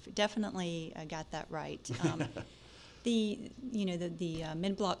 You've definitely got that right. The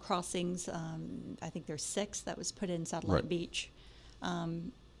mid-block crossings, I think there's 6 that was put in Satellite Beach.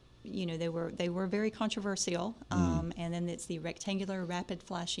 They were very controversial. And then it's the rectangular rapid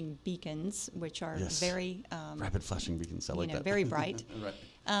flashing beacons, which are very rapid flashing beacons. I like that. Very bright.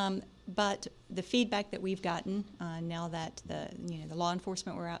 Right. But the feedback that we've gotten now that the law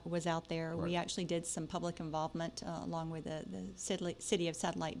enforcement was out there, we actually did some public involvement along with the city of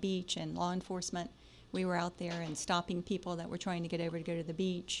Satellite Beach and law enforcement. We were out there and stopping people that were trying to get over to go to the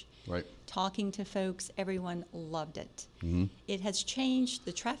beach, talking to folks. Everyone loved it. Mm-hmm. It has changed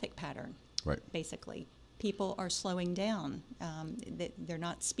the traffic pattern, basically. People are slowing down. They're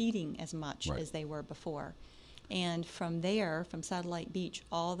not speeding as much as they were before. And from there, from Satellite Beach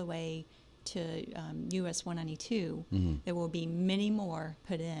all the way to US 192, there will be many more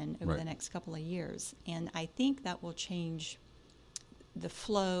put in over the next couple of years. And I think that will change the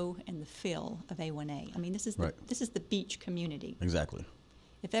flow and the feel of A1A. I mean, this is the beach community. Exactly.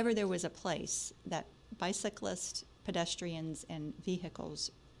 If ever there was a place that bicyclists, pedestrians, and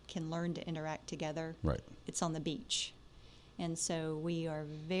vehicles can learn to interact together, it's on the beach. And so we are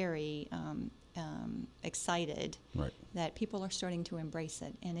very excited that people are starting to embrace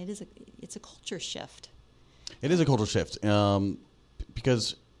it, and it's a culture shift. It is a culture shift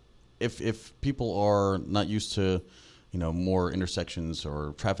because if people are not used to more intersections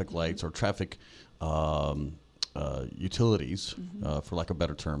or traffic lights or traffic utilities, for lack of a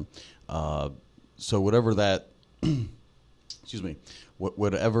better term. So whatever that,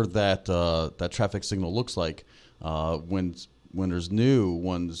 whatever that traffic signal looks like, when there's new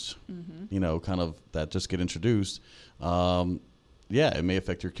ones, kind of that just get introduced, it may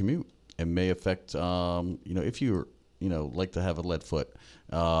affect your commute. It may affect, if you're, like to have a lead foot,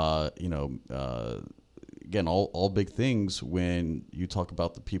 again, all big things when you talk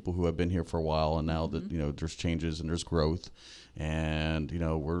about the people who have been here for a while, and now that there's changes and there's growth, and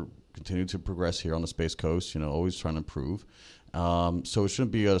we're continuing to progress here on the Space Coast. Always trying to improve. So it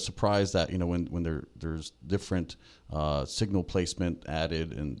shouldn't be a surprise that when there's different signal placement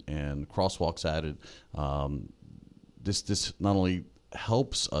added and crosswalks added. This not only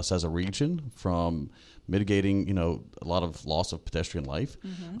helps us as a region from mitigating, a lot of loss of pedestrian life,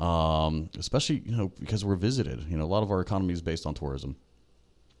 especially, because we're visited. A lot of our economy is based on tourism,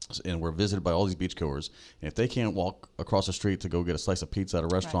 and we're visited by all these beachgoers. And if they can't walk across the street to go get a slice of pizza at a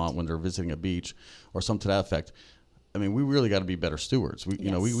restaurant when they're visiting a beach or something to that effect, I mean, we really got to be better stewards. We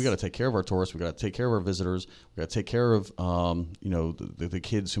got to take care of our tourists. We got to take care of our visitors. We got to take care of, the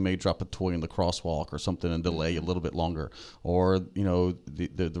kids who may drop a toy in the crosswalk or something and delay a little bit longer, or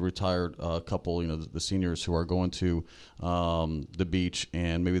the retired couple, the seniors who are going to the beach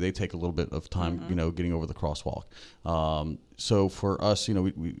and maybe they take a little bit of time, getting over the crosswalk. So for us,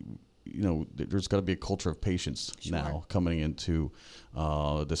 there's got to be a culture of patience now coming into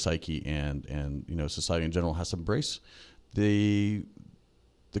the psyche, and society in general has to embrace the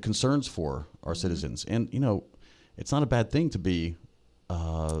concerns for our citizens. And it's not a bad thing to be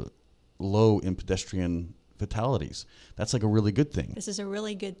low in pedestrian fatalities. That's like a really good thing. This is a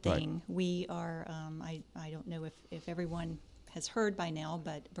really good thing. Right. We are, I don't know if everyone has heard by now,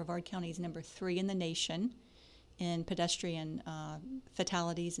 but Brevard County is number 3 in the nation in pedestrian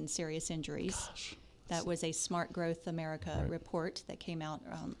fatalities and serious injuries. Gosh. That was a Smart Growth America report that came out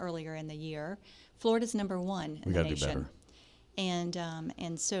earlier in the year. Florida's number 1 in the nation. We got to do better.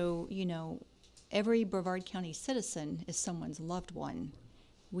 And so, every Brevard County citizen is someone's loved one.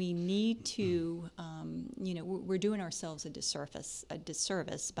 We need to, we're doing ourselves a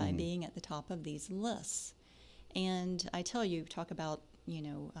disservice by being at the top of these lists. And I tell you, talk about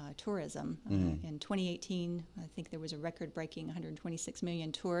tourism. In 2018, I think there was a record-breaking 126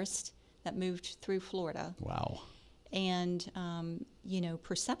 million tourists that moved through Florida. Wow. And,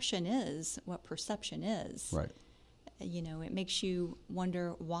 perception is what perception is. Right. It makes you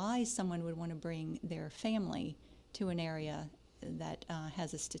wonder why someone would want to bring their family to an area that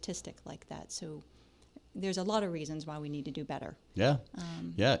has a statistic like that. So there's a lot of reasons why we need to do better. Yeah.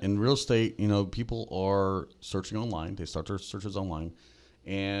 In real estate, people are searching online. They start their searches online.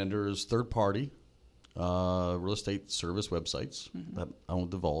 And there's third-party real estate service websites that I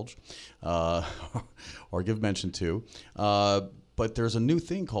won't divulge or give mention to. But there's a new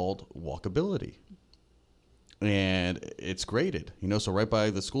thing called walkability. And it's graded, so right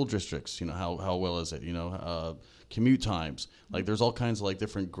by the school districts, how well is it, commute times. Like there's all kinds of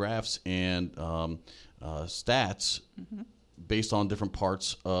different graphs and stats based on different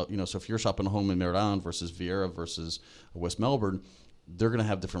parts. So if you're shopping a home in Merritt Island versus Vieira versus West Melbourne, they're going to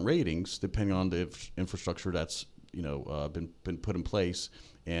have different ratings depending on the infrastructure that's been put in place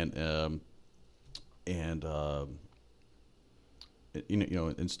and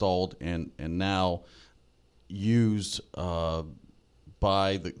installed and now used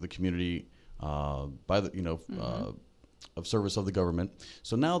by the community, by the of service of the government.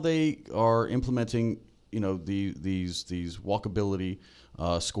 So now they are implementing these walkability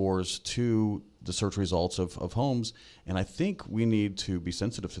scores to the search results of homes, and I think we need to be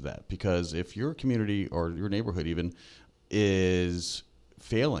sensitive to that, because if your community or your neighborhood even is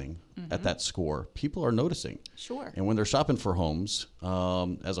failing at that score, people are noticing. Sure. And when they're shopping for homes,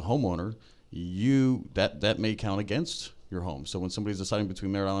 as a homeowner, that may count against your home. So when somebody's deciding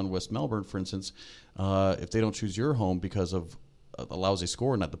between Merritt Island and West Melbourne, for instance, if they don't choose your home because of a lousy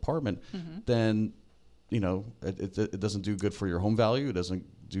score in that department, then it doesn't do good for your home value. It doesn't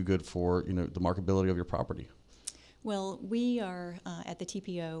do good for the marketability of your property. Well, we are at the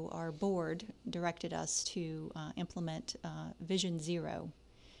TPO. Our board directed us to implement Vision Zero,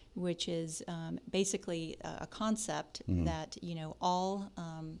 which is basically a concept that all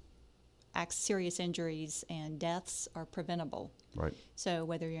serious injuries and deaths are preventable. Right. So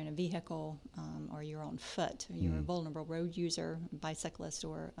whether you're in a vehicle or you're on foot, or you're a vulnerable road user, bicyclist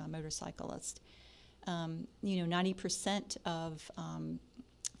or a motorcyclist, 90% of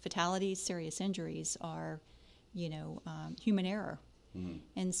fatalities, serious injuries are, human error.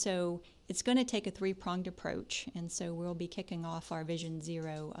 And so it's going to take a 3-pronged approach. And so we'll be kicking off our Vision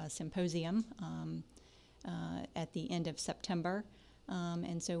Zero symposium at the end of September.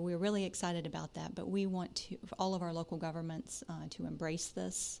 And so we're really excited about that. But we want all of our local governments to embrace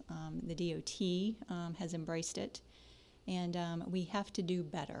this. The DOT has embraced it. And we have to do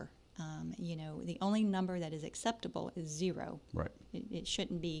better. The only number that is acceptable is 0. Right. It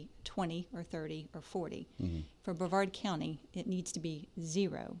shouldn't be 20 or 30 or 40. For Brevard County, it needs to be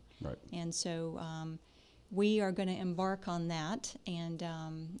 0. Right. And so we are going to embark on that. And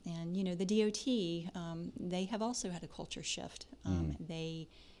the DOT, they have also had a culture shift.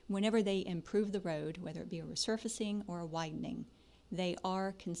 Whenever they improve the road, whether it be a resurfacing or a widening, they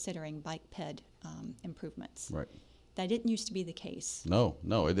are considering bike ped improvements. Right. That didn't used to be the case. No.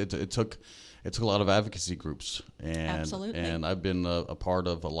 It took a lot of advocacy groups, and Absolutely. and I've been a part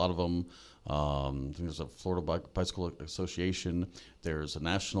of a lot of them. There's a Florida Bicycle Association. There's a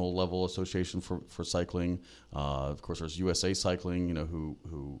national level association for cycling. Of course, there's USA Cycling,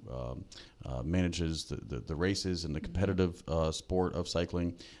 who manages the races and the competitive sport of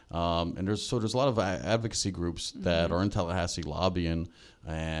cycling. And there's a lot of advocacy groups that are in Tallahassee lobbying,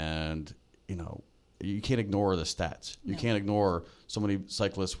 and you can't ignore the stats. You can't ignore so many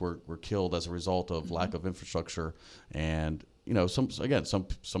cyclists were killed as a result of lack of infrastructure, and sometimes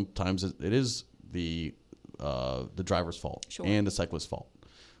it is the driver's fault and the cyclist's fault,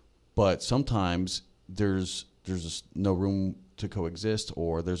 but sometimes there's just no room to coexist,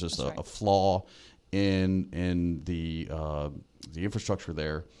 or there's just a flaw in the infrastructure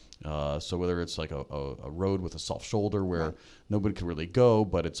there. So whether it's like a road with a soft shoulder where nobody can really go,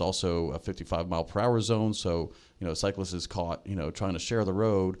 but it's also a 55 mile per hour zone. So, a cyclist is caught, trying to share the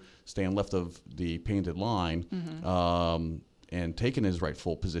road, staying left of the painted line, and taking his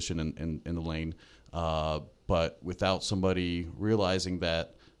rightful position in the lane. But without somebody realizing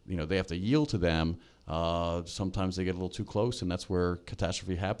that, they have to yield to them, sometimes they get a little too close, and that's where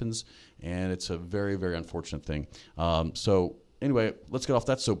catastrophe happens. And it's a very, very unfortunate thing. Anyway, let's get off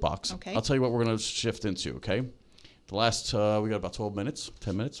that soapbox. Okay. I'll tell you what we're going to shift into, okay? The last, we got about 10 minutes.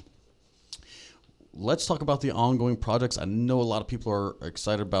 Let's talk about the ongoing projects. I know a lot of people are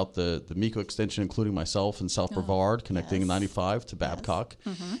excited about the MECO extension, including myself in South Brevard, connecting 95 to Babcock.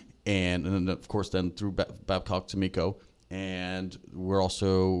 Yes. Mm-hmm. And then, of course, through Babcock to MECO. And we're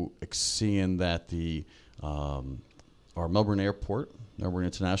also seeing that our Melbourne Airport, Melbourne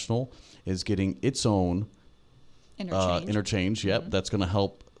International, is getting its own interchange. Yep, that's going to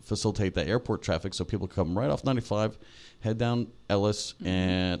help facilitate the airport traffic, so people come right off 95, head down Ellis,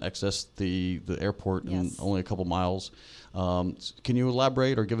 and access the airport in only a couple miles. Can you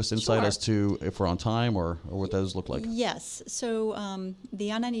elaborate or give us insight as to if we're on time or what those look like? Yes. So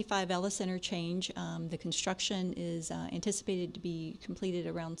the I-95 Ellis interchange, the construction is anticipated to be completed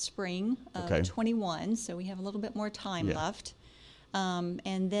around spring of 21, so we have a little bit more time left.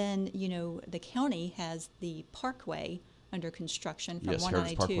 And then, the county has the Parkway under construction from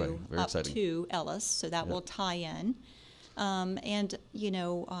 192 up to Ellis, so that will tie in. And,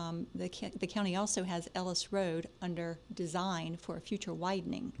 the county also has Ellis Road under design for a future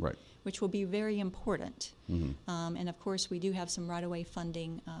widening, which will be very important. And, of course, we do have some right-of-way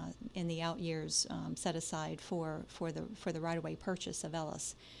funding in the out years set aside for the right-of-way purchase of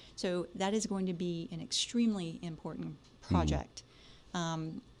Ellis. So that is going to be an extremely important project.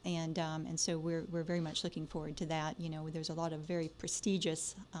 And so we're very much looking forward to that. There's a lot of very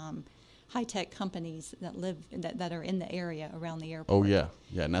prestigious high-tech companies that are in the area around the airport. Oh, yeah.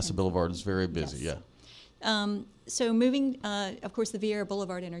 NASA Boulevard is very busy, So moving, of course, the Vieira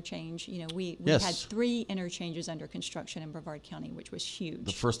Boulevard interchange, we had 3 interchanges under construction in Brevard County, which was huge.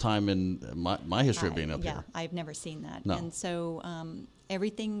 The first time in my history of being up here. Yeah, I've never seen that. No. And so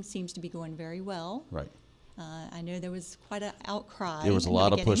everything seems to be going very well. Right. I know there was quite an outcry. There was a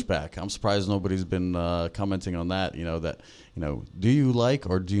lot of pushback. I'm surprised nobody's been commenting on that. Do you like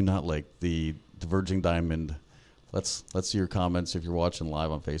or do you not like the diverging diamond? Let's see your comments if you're watching live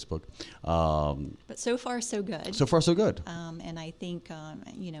on Facebook. But so far, so good. So far, so good. And I think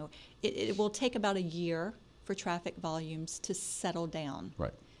it will take about a year for traffic volumes to settle down.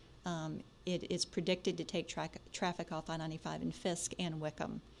 Right. It is predicted to take traffic off I-95 in Fisk and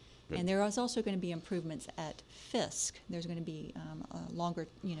Wickham. And there is also going to be improvements at Fisk. There's going to be longer,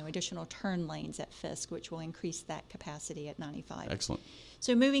 additional turn lanes at Fisk, which will increase that capacity at 95. Excellent.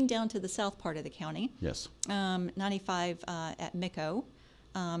 So moving down to the south part of the county. Yes. 95 at MECO.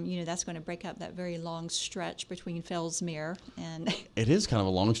 That's going to break up that very long stretch between Fellsmere and. It is kind of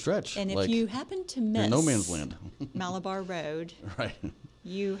a long stretch. And if you happen to miss no man's land, Malabar Road, right,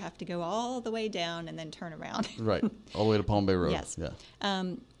 you have to go all the way down and then turn around. Right, all the way to Palm Bay Road. Yes. Yeah.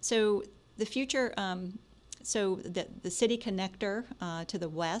 So the future. So the city connector to the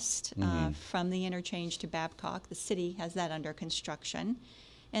west from the interchange to Babcock, the city has that under construction.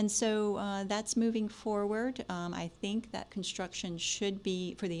 And so that's moving forward. I think that construction should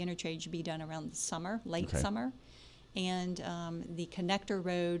be, for the interchange, be done around the summer, late summer. And the connector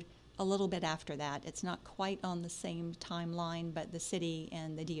road a little bit after that. It's not quite on the same timeline, but the city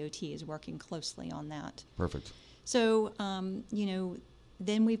and the DOT is working closely on that. Perfect. So,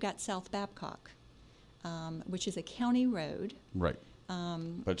 then we've got South Babcock, which is a county road. Right.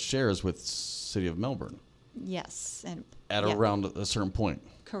 But shares with City of Melbourne. Yes. And at around a certain point.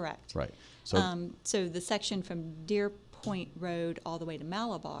 Correct. Right. So so the section from Deer Point Road all the way to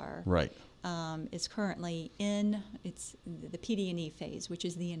Malabar, Right. is currently in the PD&E phase, which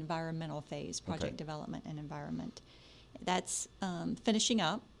is the environmental phase, project development and environment. That's finishing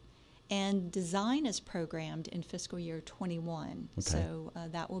up, and design is programmed in fiscal year 21. Okay. So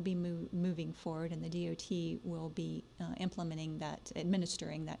that will be moving forward, and the DOT will be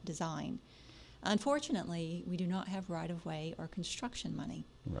administering that design. Unfortunately, we do not have right-of-way or construction money.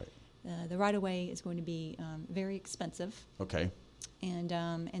 Right. The right-of-way is going to be very expensive. Okay.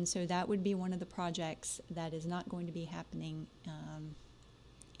 And so that would be one of the projects that is not going to be happening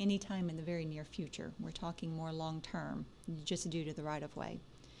anytime in the very near future. We're talking more long-term, just due to the right-of-way.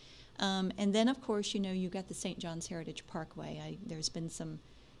 And then, of course, you've got the St. John's Heritage Parkway. There's been some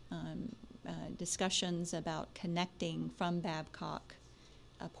discussions about connecting from Babcock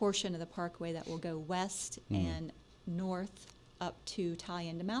a portion of the parkway that will go west and north up to tie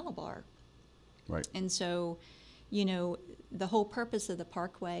into Malabar. Right. And so, the whole purpose of the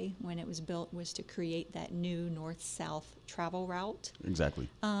parkway when it was built was to create that new north-south travel route. Exactly.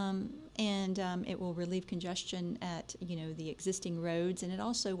 And it will relieve congestion at, the existing roads, and it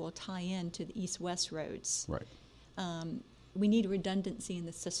also will tie in to the east-west roads. Right. We need redundancy in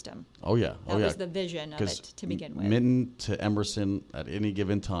the system. Oh, yeah. That was the vision of it to begin with. Minton to Emerson at any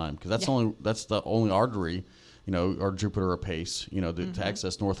given time, because that's the only artery, or Jupiter or Pace, to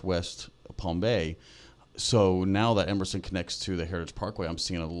access northwest Palm Bay. So now that Emerson connects to the Heritage Parkway, I'm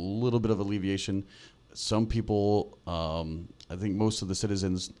seeing a little bit of alleviation. Some people, I think most of the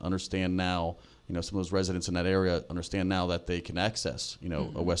citizens understand now, some of those residents in that area understand now that they can access,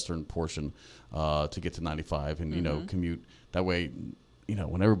 a western portion to get to 95 and, commute. That way,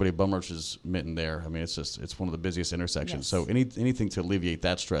 when everybody bum rushes Minton there, I mean, it's one of the busiest intersections. Yes. So anything to alleviate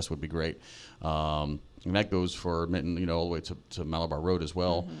that stress would be great. And that goes for Minton, all the way to Malabar Road as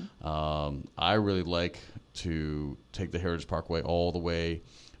well. I really like to take the Heritage Parkway all the way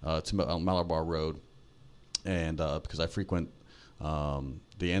to Malabar Road, and because I frequent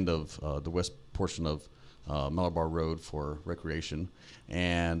the end of the west portion of Malabar Road for recreation,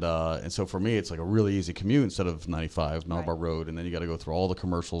 and so for me it's like a really easy commute instead of 95 Malabar Road, and then you got to go through all the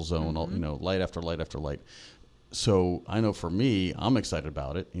commercial zone, all, light after light after light. So I know for me, I'm excited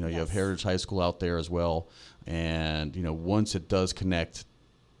about it. You have Heritage High School out there as well, and once it does connect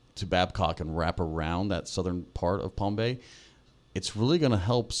to Babcock and wrap around that southern part of Palm Bay, it's really going to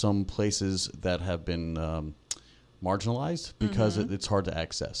help some places that have been marginalized because it's hard to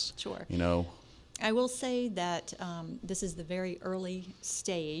access. Sure. I will say that this is the very early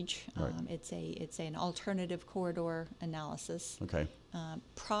stage. Right. It's an alternative corridor analysis. Okay.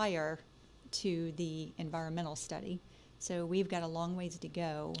 Prior to the environmental study. So we've got a long ways to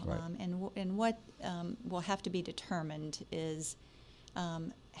go. Right. And what will have to be determined is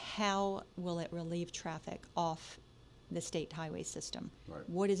how will it relieve traffic off the state highway system? Right.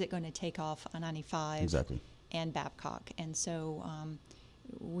 What is it going to take off on 95 Exactly. and Babcock? And so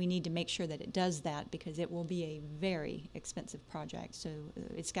we need to make sure that it does that, because it will be a very expensive project. So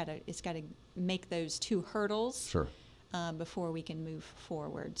it's got to make those two hurdles Sure. before we can move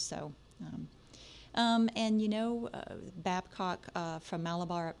forward. So. Babcock from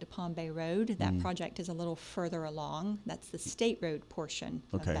Malabar up to Palm Bay Road, that project is a little further along. That's the state road portion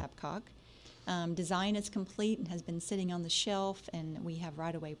of Babcock. Design is complete and has been sitting on the shelf, and we have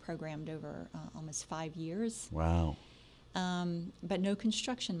right-of-way programmed over almost 5 years. Wow. But no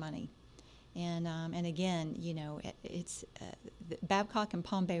construction money. And again, it's Babcock and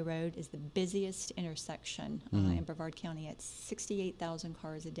Palm Bay Road is the busiest intersection in Brevard County. It's 68,000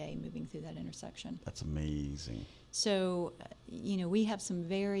 cars a day moving through that intersection. That's amazing. So, we have some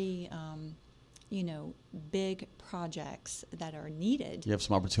very, big projects that are needed. You have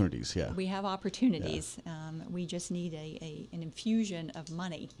some opportunities, yeah. We have opportunities. Yeah. We just need an infusion of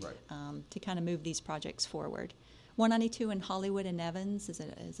money to kind of move these projects forward. 192 in Hollywood and Evans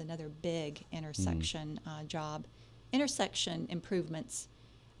is another big intersection job. Intersection improvements,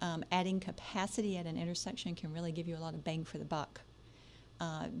 adding capacity at an intersection can really give you a lot of bang for the buck,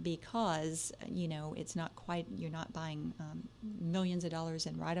 because it's not quite, you're not buying millions of dollars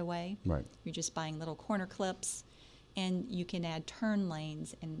in right-of-way. Right. You're just buying little corner clips, and you can add turn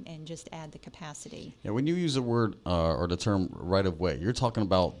lanes and just add the capacity. Yeah, when you use the word or the term right-of-way, you're talking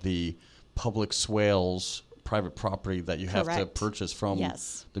about the public swales, private property that you have to purchase from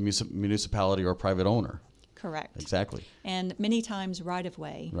the municipality or private owner. Correct. Exactly. And many times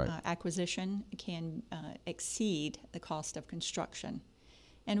right-of-way acquisition can exceed the cost of construction.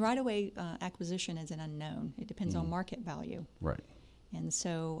 And right-of-way acquisition is an unknown. It depends on market value. Right. And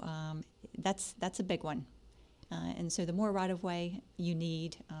so that's a big one. And so the more right-of-way you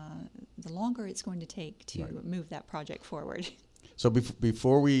need, the longer it's going to take to move that project forward. So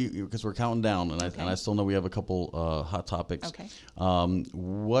before because we're counting down, and I still know we have a couple hot topics. Okay.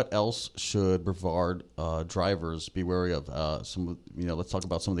 What else should Brevard drivers be wary of? Let's talk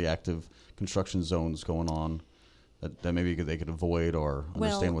about some of the active construction zones going on that maybe they could avoid or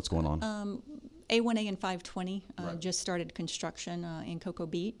understand what's going on. A1A and 520 just started construction in Cocoa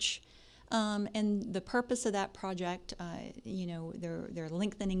Beach. And the purpose of that project, they're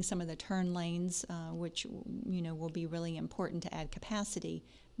lengthening some of the turn lanes, which, will be really important to add capacity.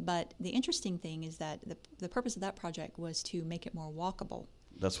 But the interesting thing is that the purpose of that project was to make it more walkable.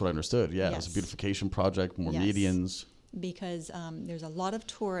 That's what I understood. Yeah, It's a beautification project, more medians. Because there's a lot of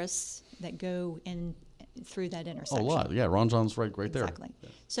tourists that go in through that intersection. A lot, yeah. Ron John's right there. Exactly. Yeah.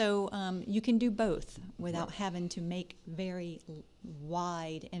 So you can do both without having to make very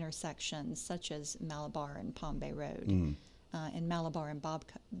wide intersections, such as Malabar and Palm Bay Road, and Malabar and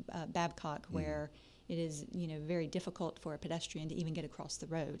Babcock, where it is very difficult for a pedestrian to even get across the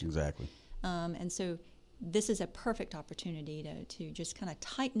road. Exactly. And so this is a perfect opportunity to just kind of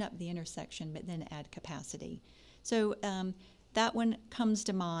tighten up the intersection, but then add capacity. So that one comes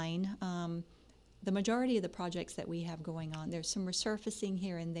to mind. The majority of the projects that we have going on, there's some resurfacing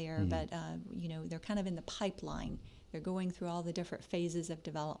here and there, but they're kind of in the pipeline. They're going through all the different phases of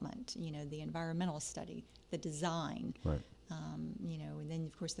development. The environmental study, the design, and then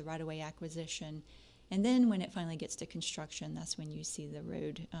of course the right-of-way acquisition, and then when it finally gets to construction, that's when you see the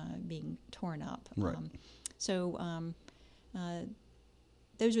road being torn up. Right.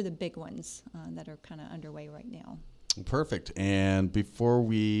 Those are the big ones that are kind of underway right now. Perfect. And before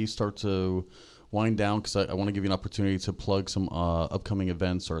we start to wind down, because I want to give you an opportunity to plug some upcoming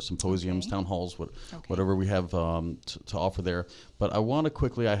events or symposiums, town halls, whatever we have to offer there. But I want to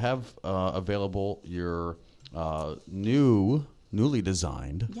quickly, I have available your newly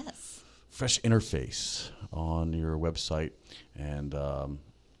designed fresh interface on your website. And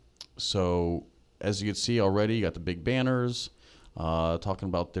so as you can see already, you got the big banners talking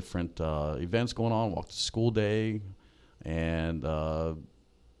about different events going on, Walk to School Day, and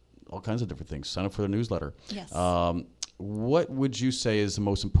all kinds of different things. Sign up for the newsletter. Yes. What would you say is the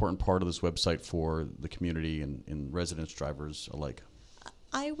most important part of this website for the community and residents, drivers alike?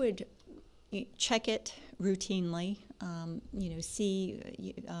 I would check it routinely, see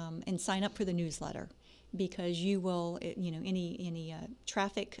and sign up for the newsletter, because you will, any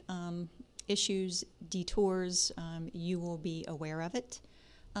traffic issues, detours, you will be aware of it.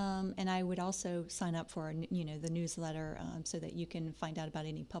 And I would also sign up for, the newsletter so that you can find out about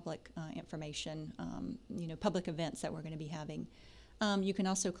any public information, public events that we're going to be having. You can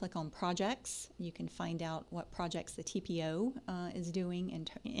also click on projects. You can find out what projects the TPO is doing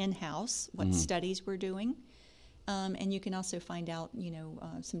in-house, what studies we're doing. And you can also find out,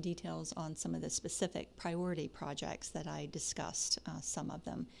 some details on some of the specific priority projects that I discussed, some of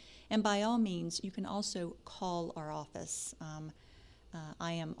them. And by all means, you can also call our office.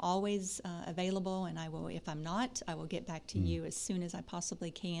 I am always available, and I will, if I'm not, I will get back to you as soon as I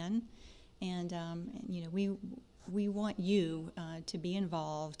possibly can. And we want you to be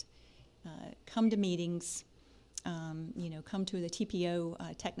involved. Come to meetings. Come to the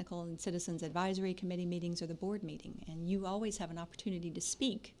TPO Technical and Citizens Advisory Committee meetings or the board meeting, and you always have an opportunity to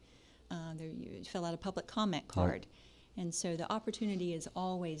speak. You fill out a public comment card. Right. And so the opportunity is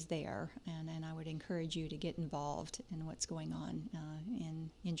always there, and I would encourage you to get involved in what's going on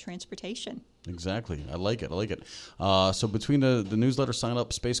in transportation. Exactly. I like it. So between the newsletter sign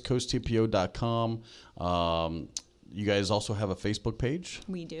up, spacecoasttpo.com, you guys also have a Facebook page?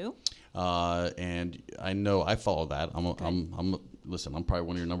 We do. And I know I follow that. Listen, I'm probably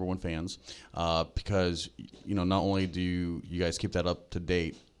one of your number one fans because, not only do you guys keep that up to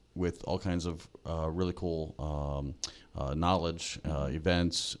date with all kinds of really cool knowledge,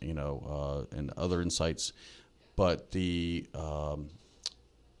 events, and other insights, but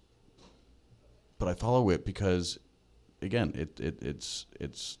but I follow it because, again,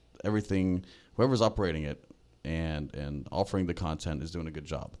 it's everything. Whoever's operating it and offering the content is doing a good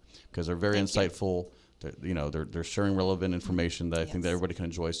job because they're very insightful. They're sharing relevant information that I think that everybody can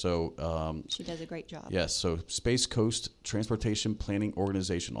enjoy. So she does a great job. Yes. So Space Coast Transportation Planning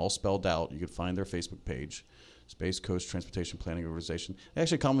Organization, all spelled out. You can find their Facebook page, Space Coast Transportation Planning Organization. They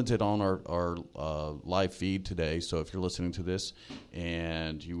actually commented on our live feed today. So if you're listening to this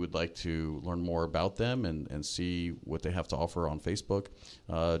and you would like to learn more about them and see what they have to offer on Facebook,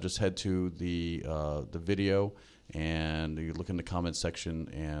 just head to the video and you look in the comment section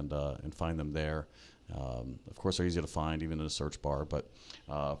and find them there. Of course, they're easy to find even in a search bar. But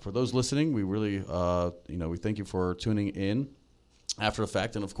for those listening, we really, we thank you for tuning in after the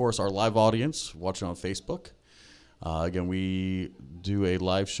fact. And, of course, our live audience watching on Facebook. Again, we do a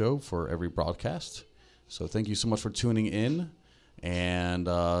live show for every broadcast. So thank you so much for tuning in. And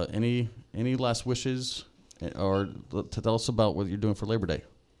any last wishes or to tell us about what you're doing for Labor Day?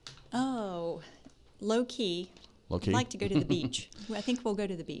 Oh, low key. I'd like to go to the beach. I think we'll go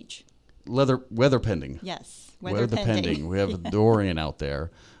to the beach. Weather pending. Yes, weather pending. We have Dorian out there.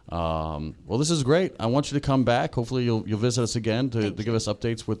 Well, this is great. I want you to come back. Hopefully, you'll visit us again to give us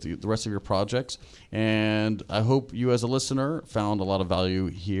updates with the rest of your projects. And I hope you, as a listener, found a lot of value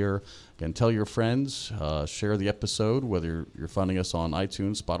here. Again, tell your friends, share the episode, whether you're finding us on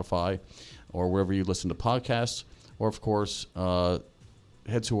iTunes, Spotify, or wherever you listen to podcasts. Or, of course,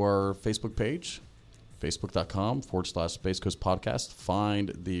 head to our Facebook page, facebook.com/Space Coast Podcast.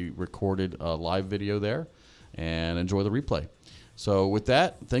 Find the recorded live video there and enjoy the replay. So with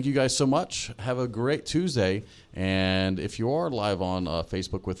that, thank you guys so much. Have a great Tuesday. And if you are live on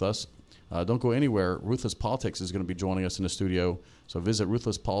Facebook with us, don't go anywhere. Ruthless Politics is going to be joining us in the studio. So visit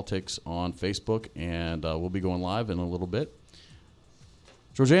Ruthless Politics on Facebook, and we'll be going live in a little bit.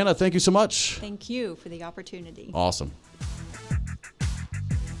 Georganna, thank you so much. Thank you for the opportunity. Awesome.